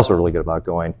 And then you're also really good about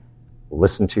going,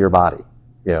 listen to your body.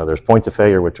 There's points of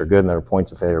failure which are good, and there are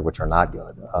points of failure which are not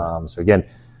good. So again,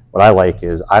 what I like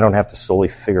is I don't have to solely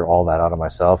figure all that out of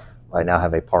myself. I now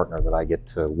have a partner that I get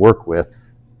to work with,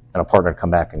 and a partner to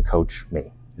come back and coach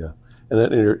me. Yeah, and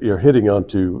then you're hitting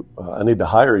onto. I need to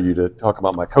hire you to talk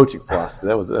about my coaching philosophy.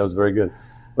 That was very good,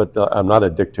 but I'm not a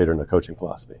dictator in the coaching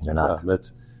philosophy. You're not.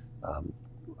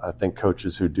 I think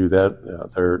coaches who do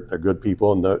that, they're good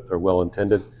people and they're well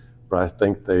intended, but I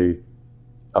think they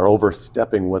are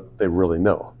overstepping what they really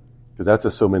know, because that's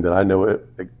assuming that I know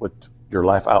what your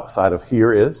life outside of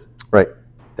here is. Right.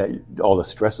 That all the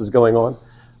stress is going on,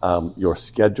 your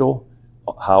schedule,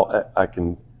 how I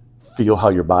can feel how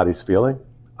your body's feeling.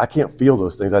 I can't feel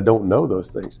those things. I don't know those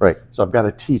things. Right. So I've got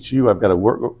to teach you. I've got to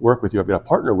work with you. I've got to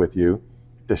partner with you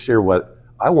to share what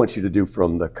I want you to do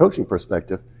from the coaching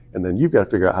perspective, and then you've got to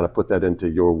figure out how to put that into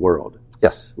your world.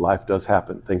 Yes. Life does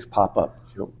happen. Things pop up.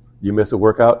 You miss a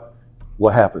workout,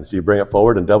 what happens? Do you bring it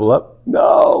forward and double up?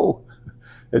 No.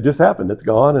 It just happened. It's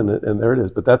gone, and there it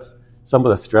is. But that's some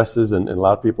of the stresses, and a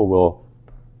lot of people will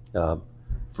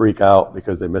freak out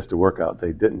because they missed a workout.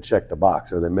 They didn't check the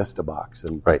box, or they missed a box.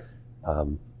 And right.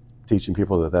 Teaching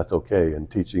people that that's okay, and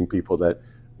teaching people that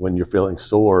when you're feeling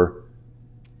sore,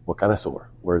 what kind of sore?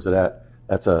 Where is it at?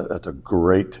 That's a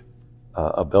great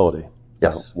ability.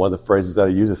 Yes. One of the phrases that I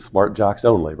use is smart jocks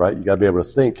only, right? You got to be able to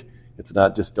think. It's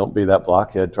not just don't be that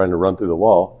blockhead trying to run through the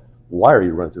wall. Why are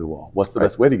you running through the wall? What's the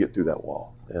best way to get through that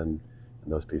wall? And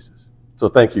those pieces. So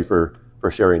thank you for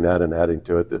sharing that and adding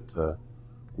to it. That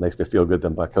makes me feel good that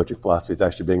my coaching philosophy is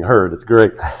actually being heard. It's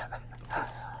great.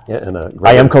 Yeah, and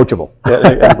I am coachable.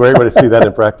 A great way to see that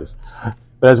in practice.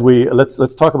 But as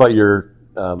let's talk about your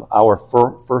our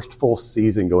first full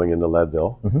season going into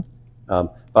Leadville. Mm-hmm.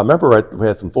 If I remember right, we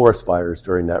had some forest fires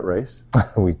during that race.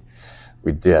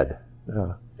 we did.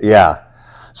 Yeah.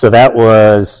 So that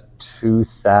was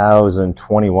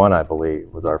 2021, I believe,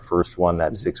 was our first one,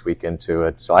 that 6 week into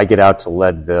it. So I get out to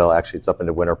Leadville. Actually, it's up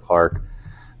into Winter Park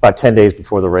about 10 days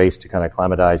before the race to kind of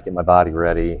acclimatize, get my body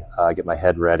ready, get my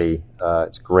head ready.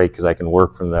 It's great because I can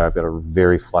work from there. I've got a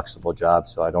very flexible job,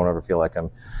 so I don't ever feel like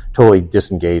I'm totally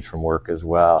disengaged from work as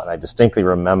well. And I distinctly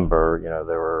remember,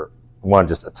 there were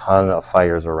just a ton of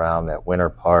fires around that Winter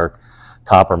Park,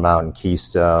 Copper Mountain,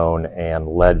 Keystone, and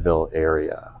Leadville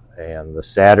area. And the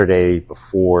Saturday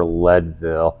before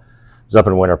Leadville, I was up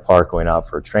in Winter Park going out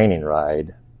for a training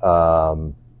ride,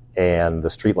 and the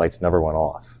streetlights never went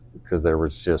off because there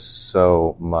was just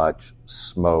so much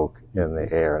smoke in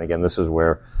the air. And again, this is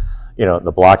where,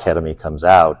 the blockhead of me comes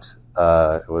out.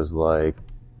 It was like,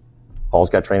 Paul's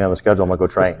got training on the schedule. I'm gonna go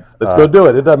train. Let's go do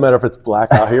it. It doesn't matter if it's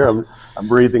black out here. I'm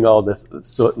breathing all this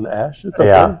soot and ash. It's okay.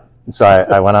 Yeah. So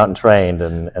I went out and trained,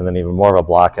 and then even more of a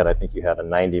blockhead. I think you had a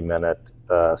 90-minute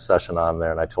session on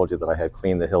there, and I told you that I had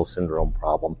clean the hill syndrome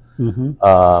problem. Mm-hmm.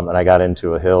 And I got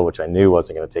into a hill which I knew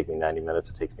wasn't going to take me 90 minutes.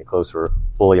 It takes me closer,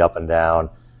 fully up and down,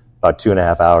 about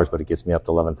 2.5 hours, but it gets me up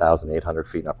to 11,800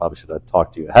 feet. And I probably should have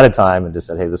talked to you ahead of time and just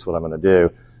said, hey, this is what I'm going to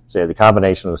do. So yeah, the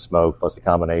combination of the smoke plus the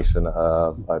combination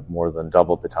of I've more than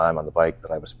doubled the time on the bike that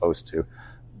I was supposed to.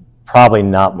 Probably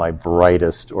not my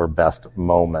brightest or best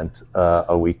moment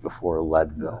a week before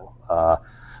Leadville.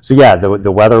 So yeah,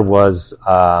 the weather was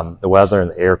the weather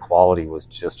and the air quality was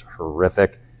just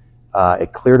horrific.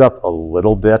 It cleared up a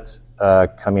little bit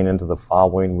coming into the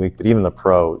following week, but even the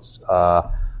pros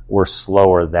were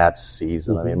slower that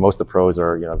season. Mm-hmm. I mean, most of the pros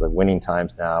are, the winning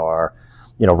times now are,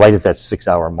 right at that 6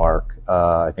 hour mark.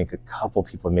 I think a couple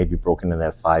people maybe broken in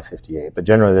that 5:58, but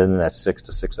generally they're in that 6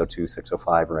 to 6:02,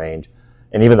 6:05 range.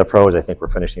 And even the pros, I think, were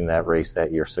finishing that race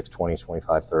that year 6:20,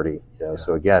 25:30. Yeah.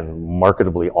 So again,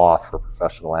 marketably off for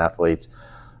professional athletes.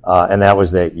 And that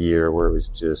was that year where it was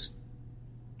just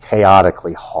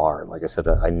chaotically hard. Like I said,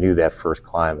 I knew that first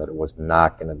climb that it was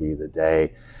not going to be the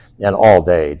day. And all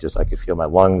day, just I could feel my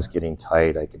lungs getting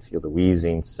tight. I could feel the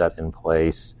wheezing set in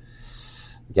place.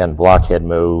 Again, blockhead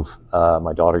move.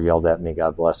 My daughter yelled at me,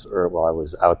 God bless her, while I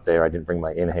was out there. I didn't bring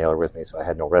my inhaler with me, so I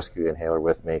had no rescue inhaler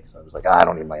with me because I was like, I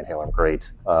don't need my inhaler. I'm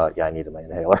great. Yeah, I needed my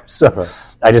inhaler. So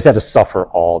I just had to suffer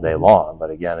all day long. But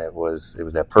again, it was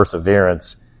that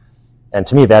perseverance. And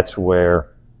to me, that's where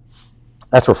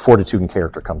fortitude and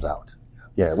character comes out.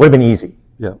 Yeah, it would have been easy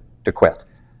to quit,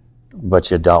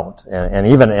 but you don't.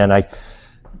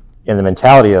 And the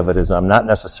mentality of it is I'm not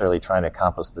necessarily trying to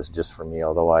accomplish this just for me,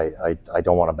 although I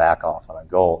don't want to back off on a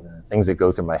goal. And things that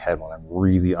go through my head when I'm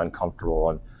really uncomfortable.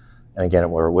 And again,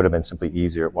 where it would have been simply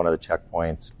easier at one of the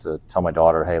checkpoints to tell my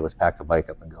daughter, hey, let's pack the bike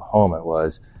up and go home. It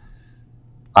was,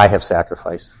 I have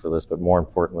sacrificed for this, but more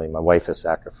importantly, my wife has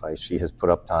sacrificed. She has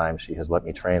put up time. She has let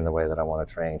me train the way that I want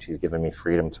to train. She's given me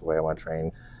freedom to the way I want to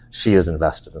train. She is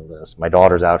invested in this. My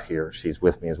daughter's out here. She's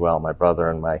with me as well. My brother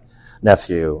and my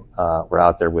nephew were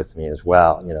out there with me as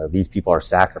well. These people are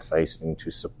sacrificing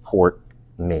to support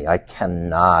me. I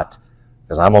cannot,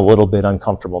 because I'm a little bit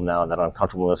uncomfortable now, and that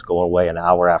uncomfortableness going away an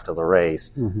hour after the race.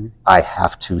 Mm-hmm. I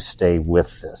have to stay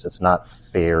with this. It's not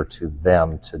fair to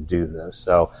them to do this.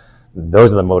 So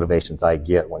those are the motivations I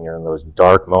get when you're in those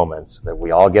dark moments that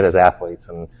we all get as athletes.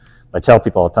 And I tell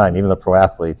people all the time, even the pro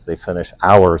athletes, they finish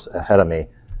hours ahead of me.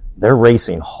 They're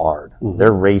racing hard. Mm-hmm.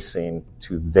 They're racing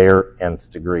to their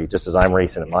nth degree, just as I'm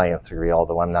racing at my nth degree,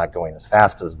 although I'm not going as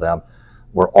fast as them.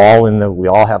 We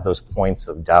all have those points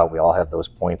of doubt. We all have those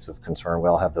points of concern. We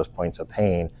all have those points of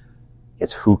pain.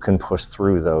 It's who can push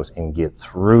through those and get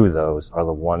through those are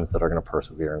the ones that are going to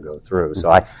persevere and go through. So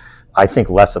I think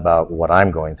less about what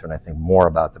I'm going through, and I think more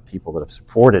about the people that have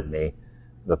supported me,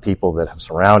 the people that have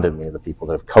surrounded me, the people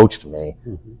that have coached me.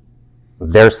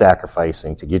 They're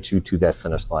sacrificing to get you to that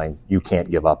finish line. You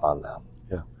can't give up on them.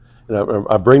 Yeah. And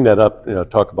I bring that up,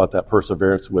 talk about that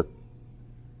perseverance with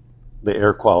the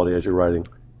air quality as you're writing.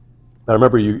 I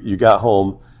remember you got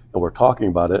home and we're talking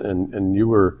about it, and you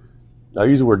were, I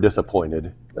use the word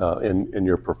disappointed in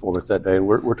your performance that day. And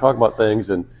we're talking about things,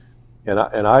 and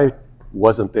I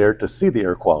wasn't there to see the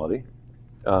air quality,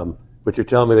 but you're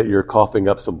telling me that you're coughing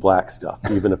up some black stuff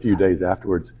even a few days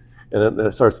afterwards. And then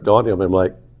it starts dawning on me. I'm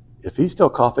like, if he's still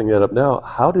coughing that up now,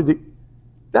 how did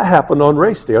that happened on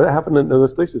race day, or that happened in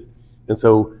those places. And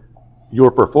so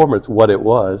your performance, what it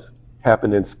was,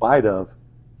 happened in spite of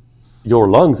your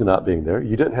lungs not being there.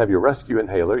 You didn't have your rescue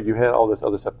inhaler. You had all this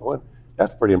other stuff going.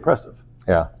 That's pretty impressive.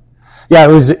 Yeah. It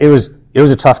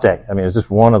was a tough day. I mean, it was just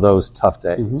one of those tough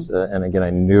days. And again, I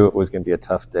knew it was going to be a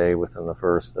tough day within the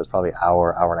first, there's probably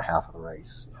hour and a half of the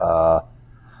race.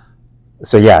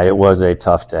 So yeah, it was a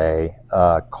tough day,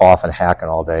 coughing, hacking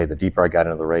all day. The deeper I got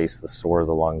into the race, the sore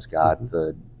the lungs got,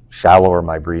 the shallower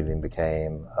my breathing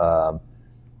became.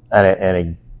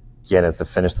 And again, at the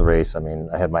finish of the race, I mean,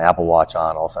 I had my Apple Watch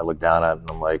on. Also, I looked down at it and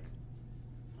I'm like,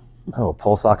 oh,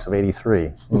 pulse ox of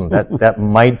 83. That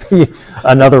might be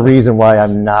another reason why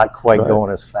I'm not quite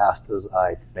going as fast as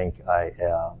I think I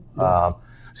am.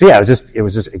 So yeah, it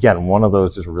was just again one of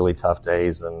those just really tough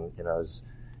days. And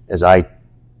as I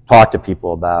talk to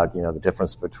people about, the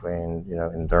difference between,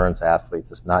 endurance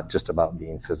athletes. It's not just about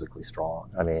being physically strong.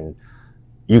 I mean,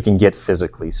 you can get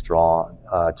physically strong.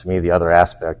 To me, the other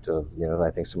aspect of, I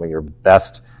think some of your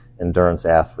best endurance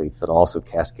athletes that also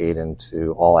cascade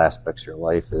into all aspects of your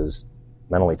life is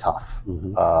mentally tough.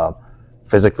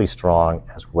 Physically strong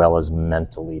as well as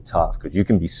mentally tough. Because you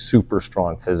can be super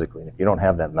strong physically, and if you don't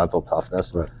have that mental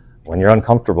toughness, when you're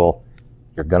uncomfortable,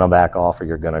 you're going to back off or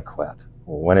you're going to quit.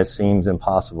 When it seems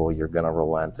impossible, you're going to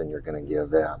relent and you're going to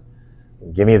give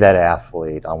in. Give me that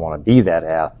athlete. I want to be that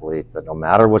athlete that no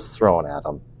matter what's thrown at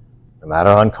them, no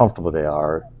matter how uncomfortable they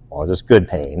are, as long as it's good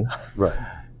pain,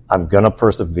 I'm going to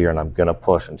persevere and I'm going to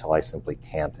push until I simply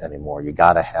can't anymore. You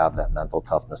got to have that mental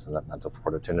toughness and that mental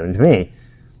fortitude. And to me,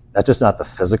 that's just not the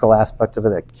physical aspect of it.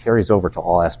 That carries over to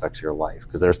all aspects of your life,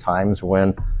 because there's times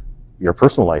when your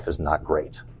personal life is not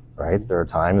great, right? There are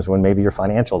times when maybe your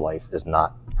financial life is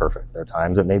not perfect. There are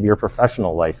times that maybe your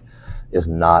professional life is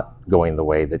not going the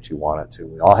way that you want it to.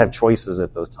 We all have choices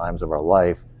at those times of our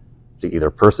life to either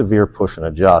persevere, push, and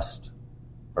adjust,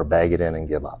 or bag it in and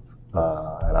give up.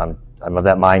 And I'm of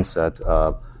that mindset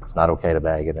of it's not okay to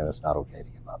bag it in, it's not okay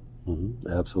to give up.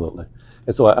 Absolutely.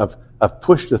 And so I've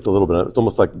pushed this a little bit. It's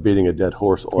almost like beating a dead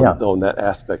horse on that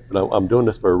aspect. But I'm doing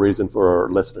this for a reason for our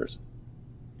listeners.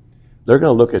 They're going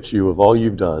to look at you of all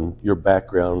you've done, your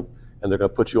background, and they're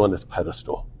going to put you on this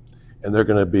pedestal. And they're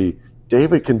going to be,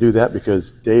 David can do that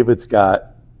because David's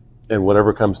got, and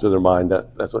whatever comes to their mind,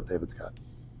 that's what David's got.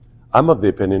 I'm of the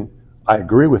opinion, I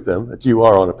agree with them that you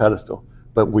are on a pedestal,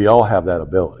 but we all have that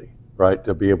ability, right,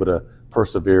 to be able to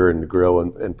persevere and grow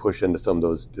and push into some of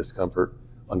those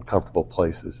uncomfortable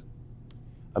places.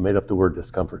 I made up the word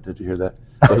discomfort. Did you hear that?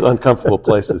 Those uncomfortable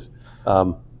places.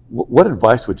 What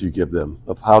advice would you give them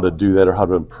of how to do that or how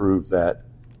to improve that?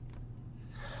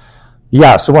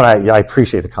 Yeah, so I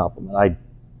appreciate the compliment.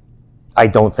 I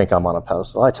don't think I'm on a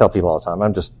pedestal. I tell people all the time,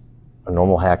 I'm just a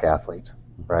normal hack athlete,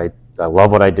 right? I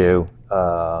love what I do.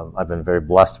 I've been very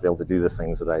blessed to be able to do the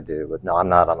things that I do. But no, I'm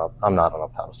not on a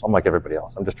pedestal. I'm like everybody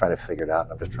else. I'm just trying to figure it out,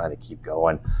 and I'm just trying to keep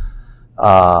going.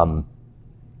 I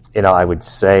would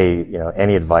say,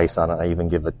 any advice on it, I even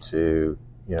give it to,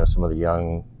 some of the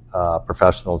young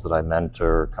professionals that I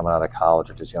mentor coming out of college,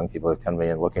 or just young people who come to me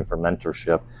and looking for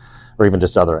mentorship, or even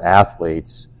just other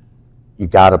athletes. You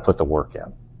got to put the work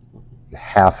in. You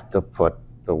have to put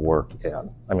the work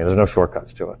in. I mean, there's no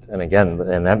shortcuts to it. And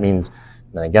that means,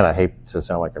 and again, I hate to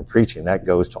sound like I'm preaching, that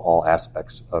goes to all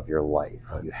aspects of your life.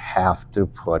 You have to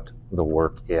put the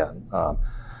work in.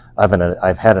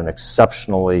 I've had an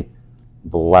exceptionally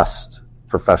blessed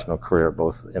professional career,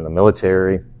 both in the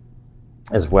military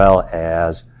as well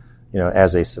as,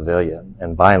 as a civilian.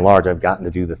 And by and large, I've gotten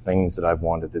to do the things that I've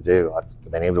wanted to do.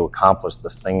 I've been able to accomplish the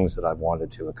things that I've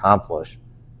wanted to accomplish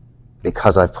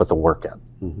because I've put the work in.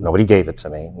 Nobody gave it to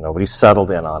me. Nobody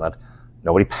settled in on it.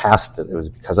 Nobody passed it. It was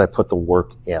because I put the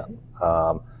work in.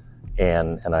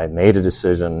 And I made a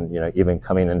decision, even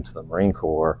coming into the Marine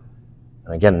Corps,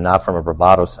 and again, not from a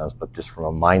bravado sense, but just from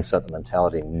a mindset and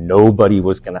mentality, nobody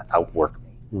was going to outwork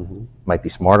me. Might be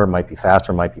smarter, might be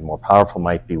faster, might be more powerful,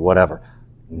 might be whatever.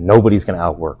 nobody's going to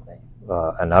outwork me.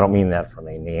 And I don't mean that from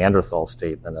a Neanderthal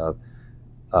statement of,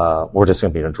 we're just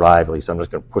going to be in a drive, at least I'm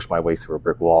just going to push my way through a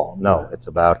brick wall. No, it's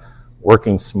about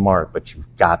working smart, but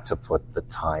you've got to put the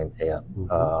time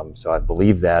in. So I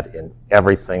believe that in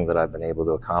everything that I've been able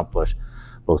to accomplish,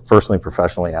 both personally,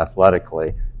 professionally,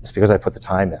 athletically, it's because I put the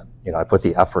time in. I put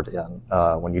the effort in.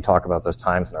 When you talk about those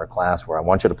times in our class where I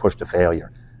want you to push to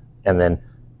failure, and then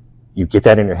you get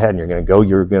that in your head and you're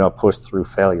going to push through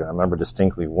failure. I remember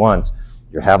distinctly once,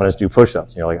 you're having us do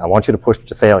push-ups, and you're like, I want you to push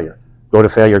to failure. Go to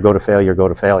failure, go to failure, go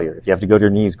to failure. If you have to go to your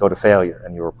knees, go to failure.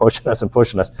 And you were pushing us,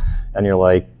 and you're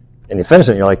like, and you finish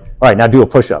it, and you're like, all right, now do a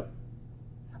push-up.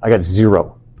 I got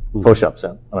 0 push-ups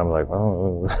in. And I'm like,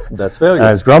 well, that's failure. And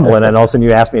I was grumbling, and all of a sudden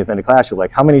you asked me at the end of class, you're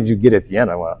like, how many did you get at the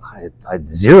end? I went, I had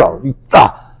 0.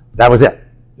 That was it.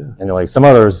 Yeah. And you're like, some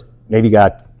others maybe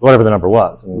got whatever the number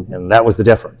was, and that was the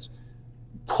difference.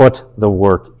 Put the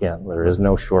work in. There is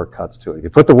no shortcuts to it. If you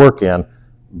put the work in,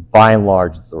 by and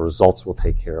large, the results will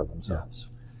take care of themselves.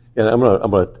 Yeah. And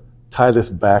I'm gonna tie this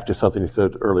back to something you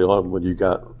said early on when you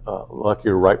got lucky,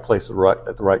 or right place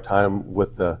at the right time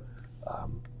with the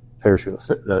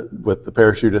parachutists, with the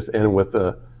parachutists, and with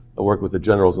the work with the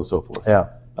generals and so forth. Yeah.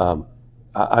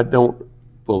 I don't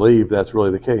believe that's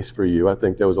really the case for you. I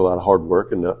think there was a lot of hard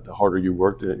work, and the harder you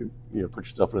worked and put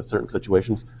yourself in certain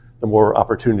situations, the more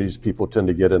opportunities people tend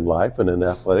to get in life and in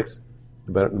athletics,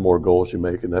 the better, the more goals you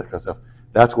make and that kind of stuff.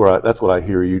 That's what I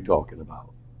hear you talking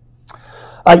about.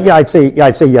 I'd say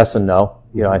yes and no.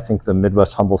 I think the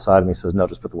Midwest humble side of me says no,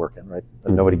 just put the work in, right?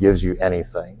 And nobody gives you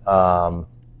anything.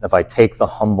 If I take the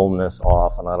humbleness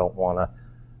off, and I don't want to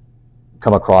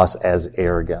come across as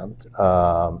arrogant, being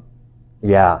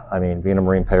a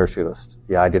Marine parachutist,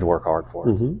 I did work hard for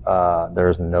it.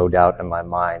 There's no doubt in my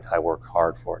mind I worked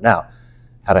hard for it. Now,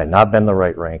 had I not been the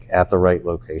right rank, at the right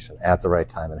location, at the right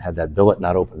time, and had that billet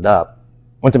not opened up,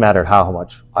 wouldn't have mattered how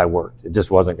much I worked. It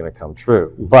just wasn't going to come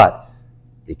true. But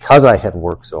because I had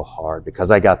worked so hard,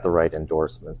 because I got the right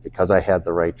endorsements, because I had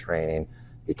the right training,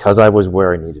 because I was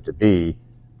where I needed to be,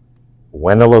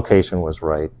 when the location was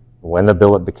right, when the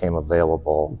billet became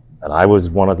available, and I was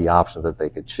one of the options that they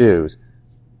could choose,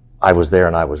 I was there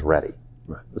and I was ready.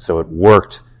 Right. So it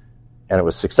worked, and it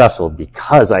was successful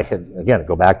because I had, again,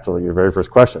 go back to your very first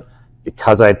question,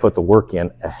 because I had put the work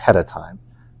in ahead of time.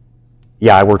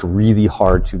 Yeah, I worked really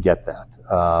hard to get that,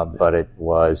 but it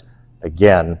was,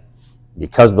 again,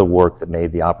 because of the work that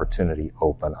made the opportunity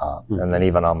open up. And then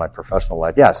even on my professional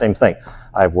life, same thing.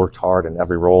 I've worked hard in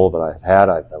every role that I've had.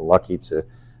 I've been lucky to,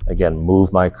 again,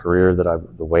 move my career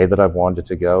the way that I've wanted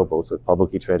to go, both with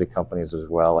publicly traded companies as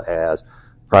well as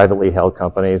privately held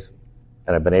companies.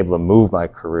 And I've been able to move my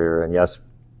career. And yes,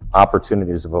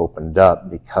 opportunities have opened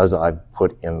up because I've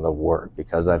put in the work,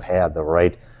 because I've had the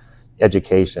right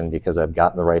education, because I've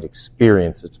gotten the right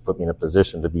experiences to put me in a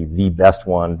position to be the best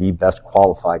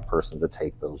qualified person to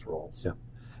take those roles. Yeah.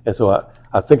 And so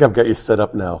I think I've got you set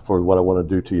up now for what I want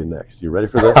to do to you next. You ready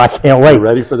for this? I can't wait. You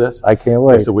ready for this? I can't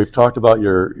wait. Okay, so we've talked about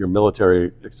your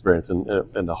military experience and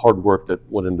the hard work that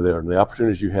went into there and the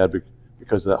opportunities you had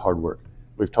because of that hard work.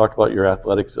 We've talked about your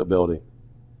athletics ability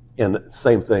and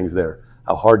same things there.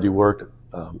 How hard you worked,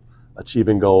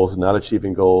 achieving goals, not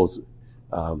achieving goals,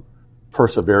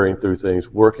 persevering through things,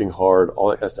 working hard, all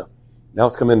that kind of stuff. Now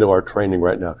let's come into our training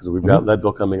right now because we've got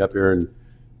Leadville coming up here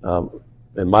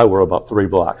in my world about 3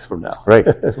 blocks from now. Right.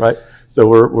 Right. So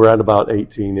we're at about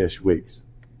 18-ish weeks.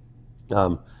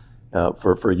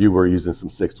 For you, we're using some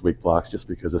 6-week blocks just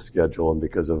because of schedule and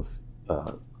because of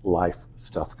life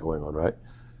stuff going on, right?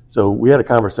 So we had a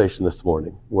conversation this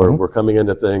morning where we're coming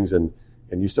into things and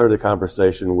you started a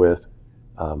conversation with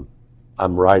I'm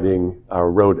riding our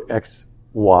road X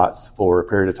watts for a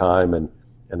period of time and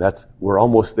that's, we're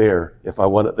almost there.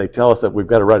 They tell us that we've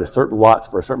got to ride a certain watts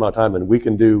for a certain amount of time and we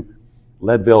can do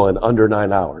Leadville in under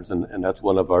 9 hours. And that's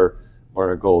one of our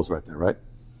goals right there, right?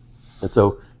 And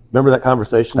so remember that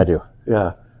conversation? I do.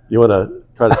 Yeah. You want to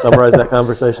try to summarize that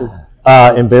conversation?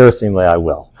 Embarrassingly, I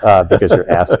will, because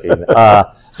you're asking.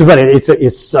 But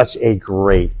it's such a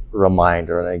great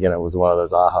reminder. And again, it was one of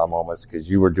those aha moments because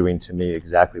you were doing to me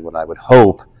exactly what I would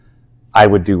hope I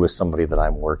would do with somebody that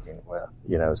I'm working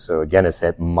with, so again, it's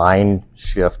that mind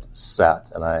shift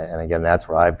set. And again, that's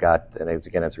where I've got, and it's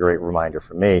a great reminder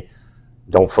for me.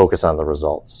 Don't focus on the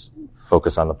results.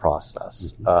 Focus on the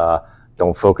process.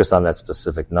 Don't focus on that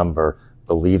specific number.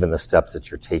 Believe in the steps that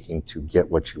you're taking to get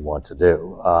what you want to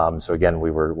do. So again,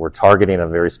 we're targeting a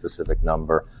very specific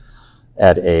number.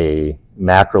 At a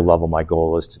macro level, my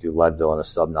goal is to do Leadville in a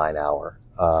sub 9 hour.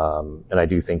 And I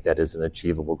do think that is an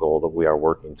achievable goal that we are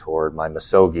working toward. My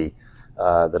Muskogee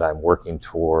that I'm working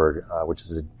toward, which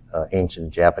is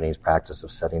ancient Japanese practice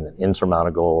of setting an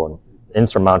insurmountable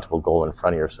goal in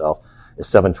front of yourself is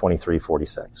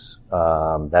 7:23:46.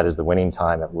 That is the winning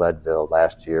time at Leadville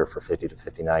last year for 50 to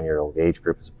 59-year-old age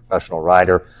group. As a professional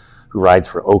rider who rides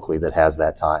for Oakley that has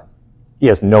that time. He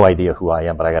has no idea who I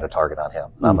am, but I got a target on him.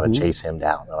 And I'm going to chase him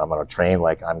down, and I'm going to train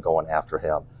like I'm going after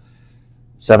him.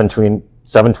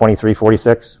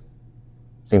 7:23:46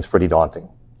 seems pretty daunting,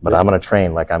 but I'm going to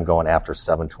train like I'm going after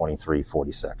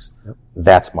 7:23:46. Yep.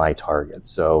 That's my target.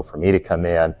 So for me to come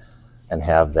in and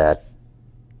have that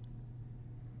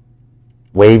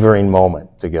wavering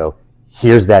moment to go,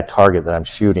 here's that target that I'm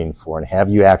shooting for, and have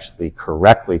you actually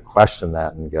correctly question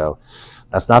that and go,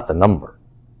 that's not the number.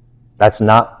 That's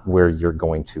not where you're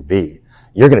going to be.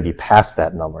 You're going to be past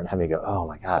that number, and have me go, oh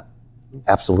my God,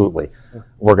 absolutely. Yeah.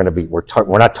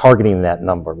 We're not targeting that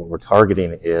number. What we're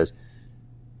targeting is,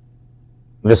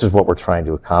 this is what we're trying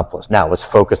to accomplish. Now let's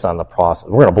focus on the process.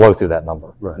 We're going to blow through that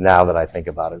number now that I think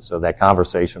about it. So that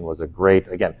conversation was a great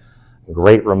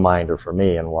reminder for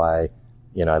me, and why,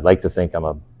 I'd like to think I'm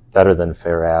a better than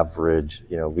fair average,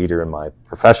 leader in my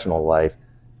professional life.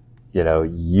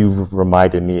 You've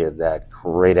reminded me of that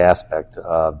great aspect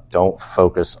of don't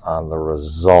focus on the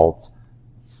result,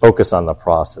 focus on the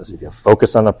process. If you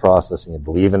focus on the process and you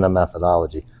believe in the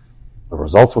methodology, the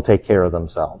results will take care of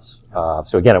themselves.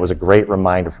 So again, it was a great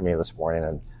reminder for me this morning,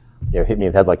 and hit me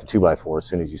in the head like a 2x4 as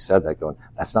soon as you said that, going,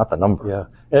 that's not the number.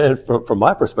 Yeah. And from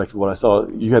my perspective, when I saw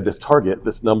you had this target,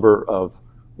 this number of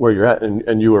where you're at,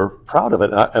 and you were proud of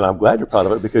it, and I'm glad you're proud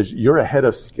of it, because you're ahead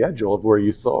of schedule of where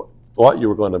you thought you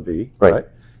were going to be, right?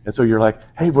 And so you're like,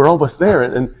 hey, we're almost there.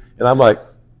 And I'm like,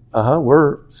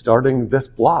 we're starting this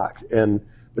block. And by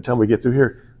the time we get through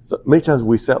here, so many times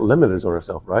we set limiters on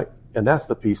ourselves, right? And that's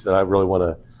the piece that I really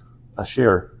want to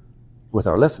share with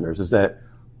our listeners, is that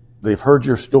they've heard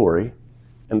your story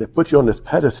and they put you on this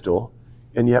pedestal,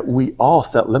 and yet we all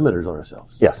set limiters on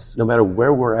ourselves. Yes. No matter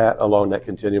where we're at along that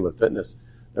continuum of fitness,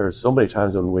 there are so many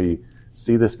times when we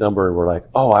see this number and we're like,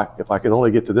 if I can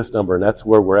only get to this number, and that's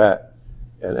where we're at.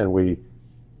 And we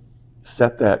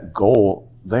set that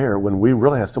goal there when we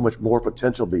really have so much more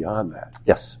potential beyond that.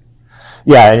 Yes.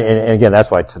 Yeah, and again, that's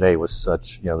why today was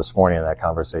such, this morning in that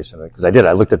conversation, because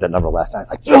I looked at that number last night.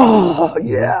 It's like, oh,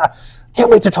 yeah, can't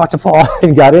wait to talk to Paul,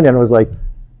 and got in and was like,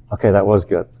 okay, that was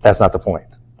good. That's not the point.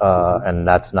 And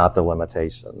that's not the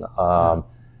limitation.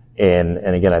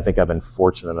 And again, I think I've been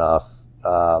fortunate enough.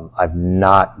 I've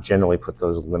not generally put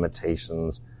those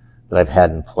limitations that I've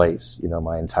had in place,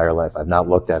 my entire life. I've not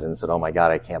looked at it and said, oh my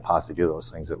God, I can't possibly do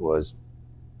those things. It was,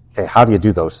 okay, how do you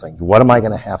do those things? What am I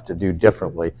going to have to do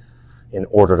differently in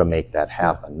order to make that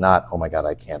happen? Not, oh my God,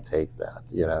 I can't take that.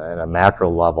 At a macro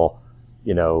level,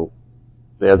 the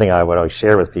other thing I would always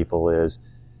share with people is,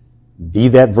 be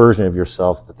that version of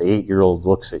yourself that the 8-year-old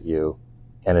looks at you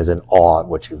and is in awe at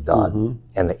what you've done. Mm-hmm.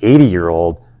 And the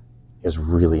 80-year-old is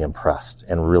really impressed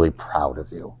and really proud of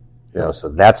you. So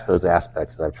that's those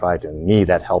aspects that I've tried to. And me,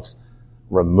 that helps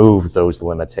remove those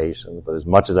limitations. But as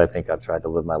much as I think I've tried to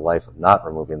live my life of not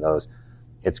removing those,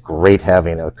 it's great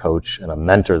having a coach and a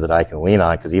mentor that I can lean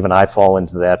on, because even I fall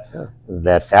into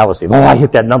that fallacy of, I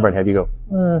hit that number, and have you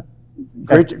go,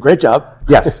 Great job.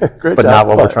 Yes, great but job, not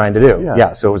what we're trying to do.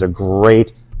 Yeah, so it was a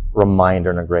great reminder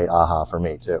and a great aha for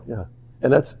me too. Yeah,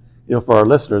 and that's, for our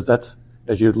listeners, that's,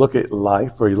 as you look at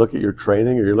life, or you look at your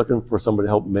training, or you're looking for somebody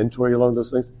to help mentor you along those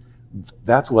things,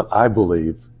 that's what I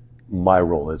believe my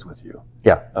role is with you.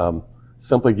 Yeah.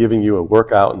 Simply giving you a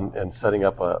workout and setting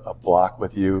up a block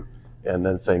with you, and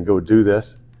then saying, go do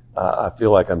this, I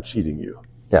feel like I'm cheating you.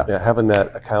 Yeah. Having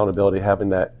that accountability, having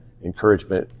that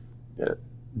encouragement,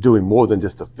 doing more than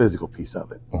just the physical piece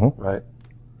of it, right?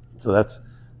 So that's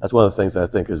one of the things I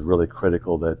think is really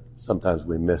critical that sometimes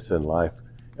we miss in life.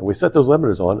 And we set those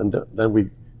limiters on, and then we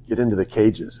get into the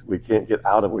cages. We can't get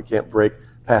out of it. We can't break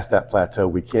past that plateau.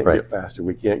 We can't get faster.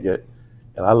 We can't get,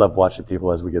 and I love watching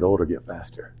people as we get older get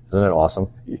faster. Isn't it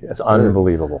awesome? Yes, it's sir.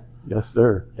 Unbelievable. Yes,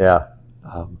 sir. Yeah.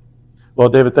 Well,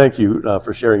 David, thank you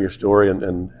for sharing your story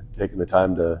and taking the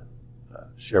time to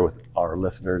share with our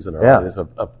listeners and our audience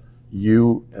of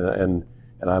you, and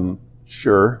I'm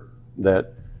sure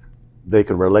that they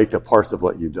can relate to parts of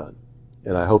what you've done.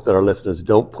 And I hope that our listeners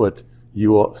don't put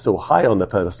you so high on the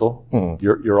pedestal.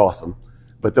 You're awesome,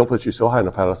 but don't put you so high on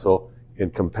the pedestal in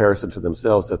comparison to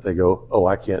themselves that they go, oh,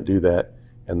 I can't do that,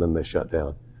 and then they shut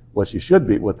down. What they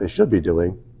should be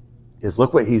doing is,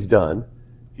 look what he's done.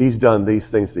 He's done these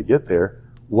things to get there.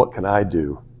 What can I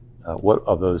do? What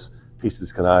of those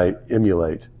pieces can I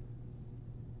emulate?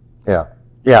 Yeah.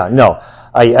 Yeah, no.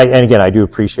 And again, I do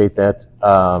appreciate that.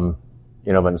 But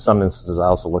in some instances, I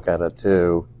also look at it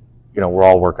too, we're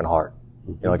all working hard.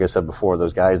 You know, like I said before,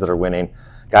 those guys that are winning,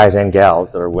 guys and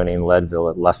gals that are winning Leadville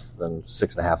at less than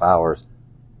 6.5 hours,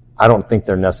 I don't think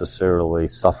they're necessarily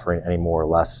suffering any more or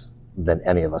less than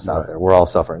any of us out there. We're all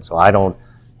suffering. So I don't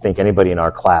think anybody in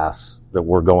our class that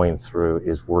we're going through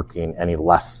is working any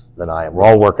less than I am. We're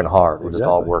all working hard. We're just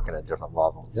all working at different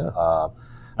levels. Yeah.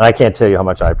 And I can't tell you how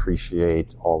much I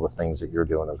appreciate all the things that you're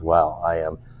doing as well. I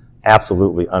am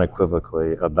absolutely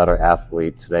unequivocally a better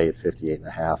athlete today at 58 and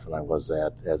a half than I was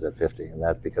at 50. And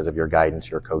that's because of your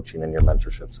guidance, your coaching, and your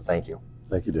mentorship. So thank you.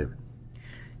 Thank you, David.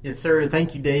 Yes, sir.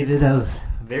 Thank you, David. That was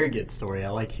a very good story. I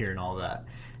like hearing all that.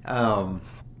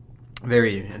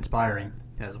 Very inspiring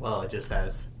as well, just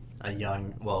as a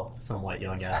young, somewhat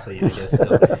young athlete, I guess. So,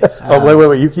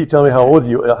 wait. You keep telling me how old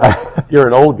you are. You're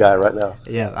an old guy right now.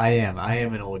 Yeah, I am. I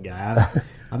am an old guy.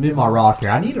 I'm in my rocker.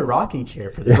 I need a rocking chair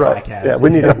for this podcast. Yeah, we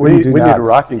need a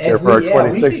rocking chair for our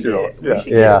 26-year-olds. We should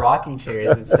get rocking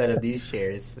chairs instead of these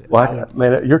chairs.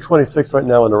 Man, you're 26 right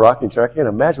now in a rocking chair. I can't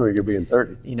imagine when you're being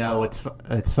 30. You know, it's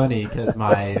funny because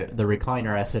the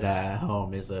recliner I sit at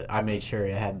home I made sure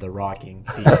it had the rocking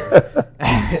feature.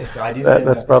 So I do.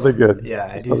 That's probably good.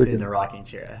 Yeah, I do sit in a rocking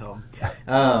chair at home.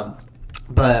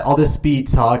 But all this speed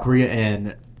talk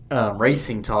and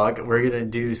racing talk, we're going to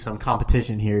do some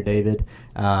competition here, David.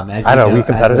 Are we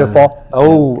competitive, Paul?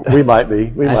 Oh, we might be.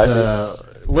 As a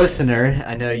listener,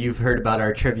 I know you've heard about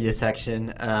our trivia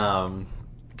section.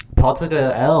 Paul took an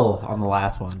L on the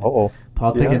last one.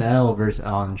 Paul took an L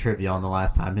on trivia on the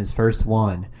last time, his first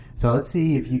one. So let's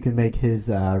see if you can make his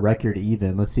record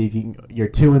even. Let's see if you're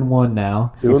 2-1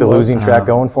 now. Keep the losing track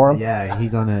going for him? Yeah,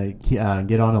 he's on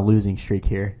get on a losing streak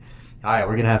here. All right,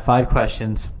 we're going to have 5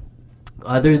 questions.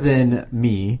 Other than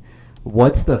me,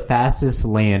 what's the fastest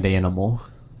land animal?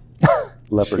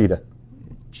 Leopard.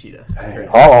 Cheetah.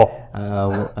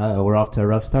 We're off to a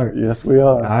rough start. Yes, we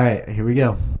are. All right, here we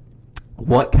go.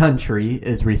 What country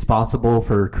is responsible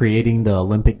for creating the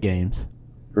Olympic Games?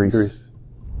 Greece.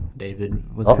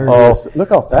 David was first. Look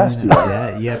how fast you are.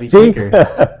 Yeah, you gotta be quicker.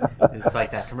 It's like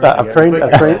that commercial.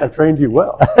 I've trained you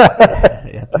well.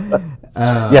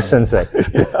 Yes, Sensei.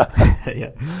 Yeah.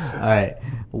 All right.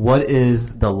 What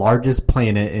is the largest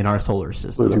planet in our solar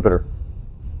system? Jupiter.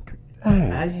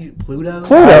 How do you Pluto? It's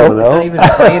not even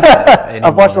a planet.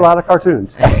 I've watched a lot of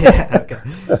cartoons. Okay.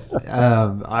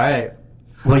 All right.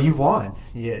 Well, you've won.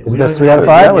 Yeah. Is it best 3 out of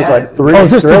 5? It's like 3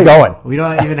 let's just keep going. We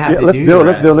don't even have to let's do do the it.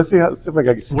 rest. Let's see if I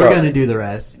get skunked. We're going to do the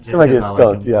rest. Just if I get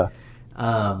skunked, yeah.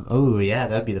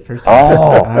 That'd be the first one.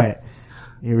 All right.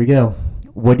 Here we go.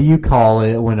 What do you call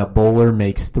it when a bowler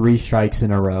makes 3 strikes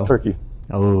in a row? Turkey.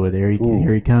 Oh,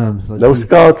 here he comes. No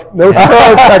skunk. I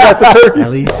got the turkey.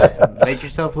 At least make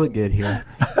yourself look good here.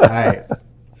 All right.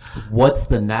 What's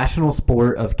the national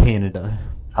sport of Canada?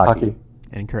 Hockey.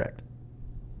 Incorrect.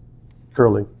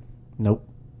 Curling. Nope.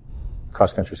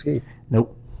 Cross country ski.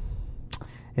 Nope.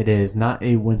 It is not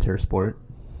a winter sport.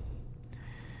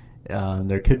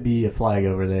 There could be a flag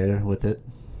over there with it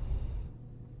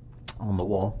on the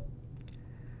wall.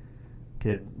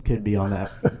 Could be on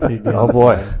that. Could be oh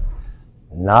boy.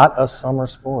 Not a summer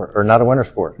sport or not a winter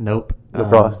sport. Nope.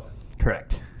 Lacrosse.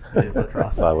 Correct. It is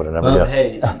lacrosse. I would have never guessed.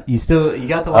 Hey, you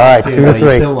got the last 2, 2 to 3.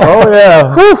 You still lost. Oh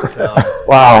yeah. So,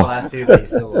 wow. The last 2, but you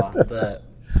still lost. But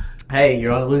hey,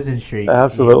 you're on a losing streak.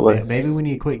 Absolutely. Maybe we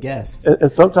need a quick guess.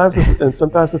 And sometimes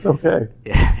it's okay.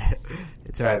 Yeah.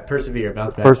 It's all right. Persevere.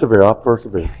 Bounce back. I'll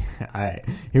persevere. All right.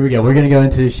 Here we go. We're going to go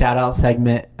into the shout-out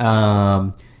segment.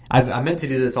 I meant to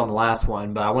do this on the last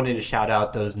one, but I wanted to shout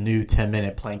out those new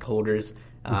 10-minute plank holders.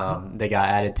 They got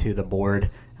added to the board.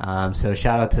 So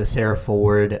shout out to Sarah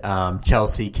Ford,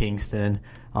 Chelsea Kingston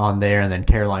on there, and then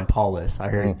Caroline Paulus. I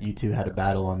heard you two had a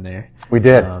battle on there. We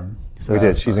did. So we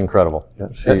did. She's incredible. Yeah,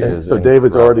 she is. So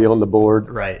David's already on the board.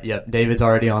 Right. Yep. David's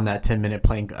already on that 10-minute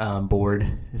plank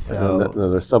board. So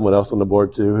there's someone else on the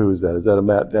board too. Who is that? Is that a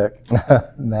Matt Deck?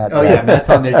 Matt. Oh yeah, Matt's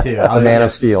on there too. The Man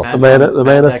of Steel. The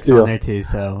man of Steel on there too.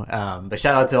 So, but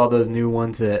shout out to all those new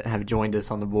ones that have joined us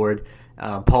on the board.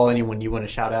 Paul, anyone you want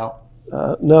to shout out?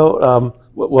 No.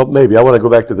 Well, maybe I want to go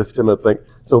back to this 10-minute thing.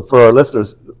 So for our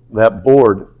listeners, that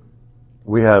board,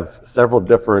 we have several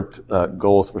different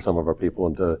goals for some of our people,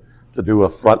 and to do a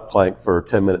front plank for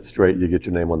 10 minutes straight, you get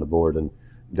your name on the board. And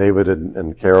David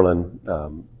and Carolyn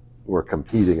were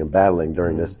competing and battling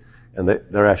during this, and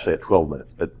they're actually at 12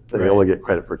 minutes, but they only get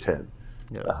credit for 10.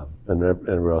 Yeah. And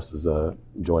everyone else is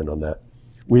joined on that.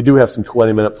 We do have some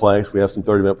 20-minute planks. We have some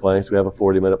 30-minute planks. We have a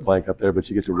 40-minute plank up there, but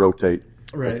you get to rotate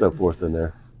and so forth in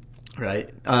there. Right.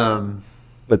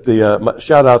 But the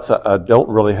shout-outs, I don't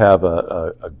really have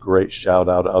a great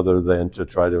shout-out other than to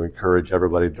try to encourage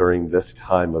everybody during this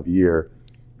time of year.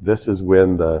 This is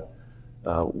when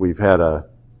we've had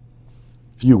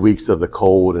few weeks of the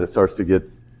cold, and it starts to get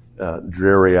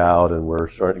dreary out, and we're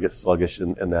starting to get sluggish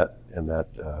in that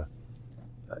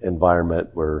environment.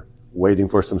 We're waiting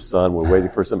for some sun. We're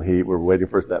waiting for some heat. We're waiting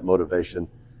for that motivation.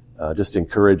 Just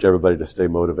encourage everybody to stay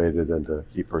motivated and to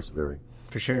keep persevering.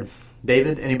 For sure.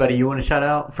 David, anybody you want to shout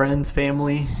out? Friends,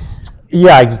 family?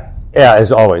 Yeah,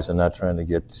 as always. I'm not trying to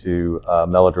get too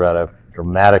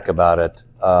melodramatic about it.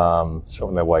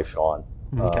 Certainly my wife, Shawn.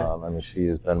 Okay. I mean, she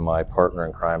has been my partner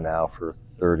in crime now for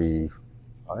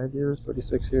 35 years,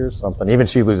 36 years, something. Even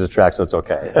she loses track, so it's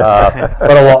okay.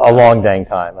 But a long dang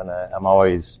time. And I'm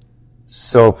always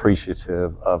so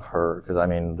appreciative of her, because, I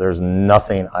mean, there's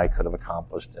nothing I could have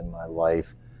accomplished in my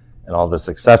life. And all the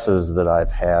successes that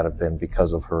I've had have been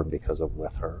because of her and because of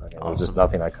with her. I mean, Awesome. There's just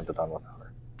nothing I could have done without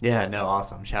her. Yeah, no,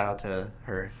 awesome. Shout out to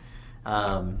her.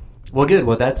 Well, good.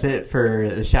 Well, that's it for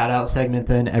the shout out segment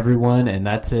then, everyone. And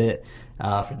that's it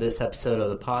for this episode of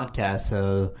the podcast.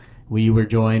 So we were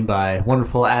joined by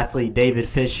wonderful athlete David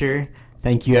Fisher.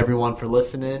 Thank you, everyone, for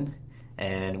listening.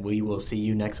 And we will see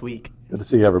you next week. Good to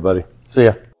see you, everybody. See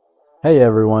ya. Hey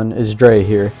everyone, it's Dre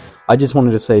here. I just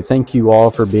wanted to say thank you all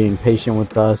for being patient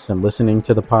with us and listening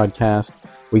to the podcast.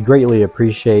 We greatly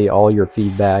appreciate all your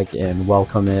feedback and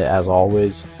welcome it as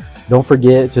always. Don't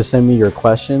forget to send me your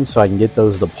questions so I can get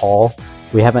those to Paul.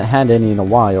 We haven't had any in a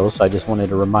while, so I just wanted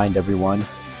to remind everyone.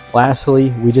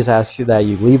 Lastly, we just ask you that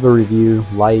you leave a review,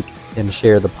 like, and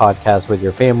share the podcast with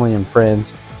your family and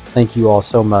friends. Thank you all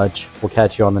so much. We'll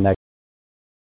catch you on the next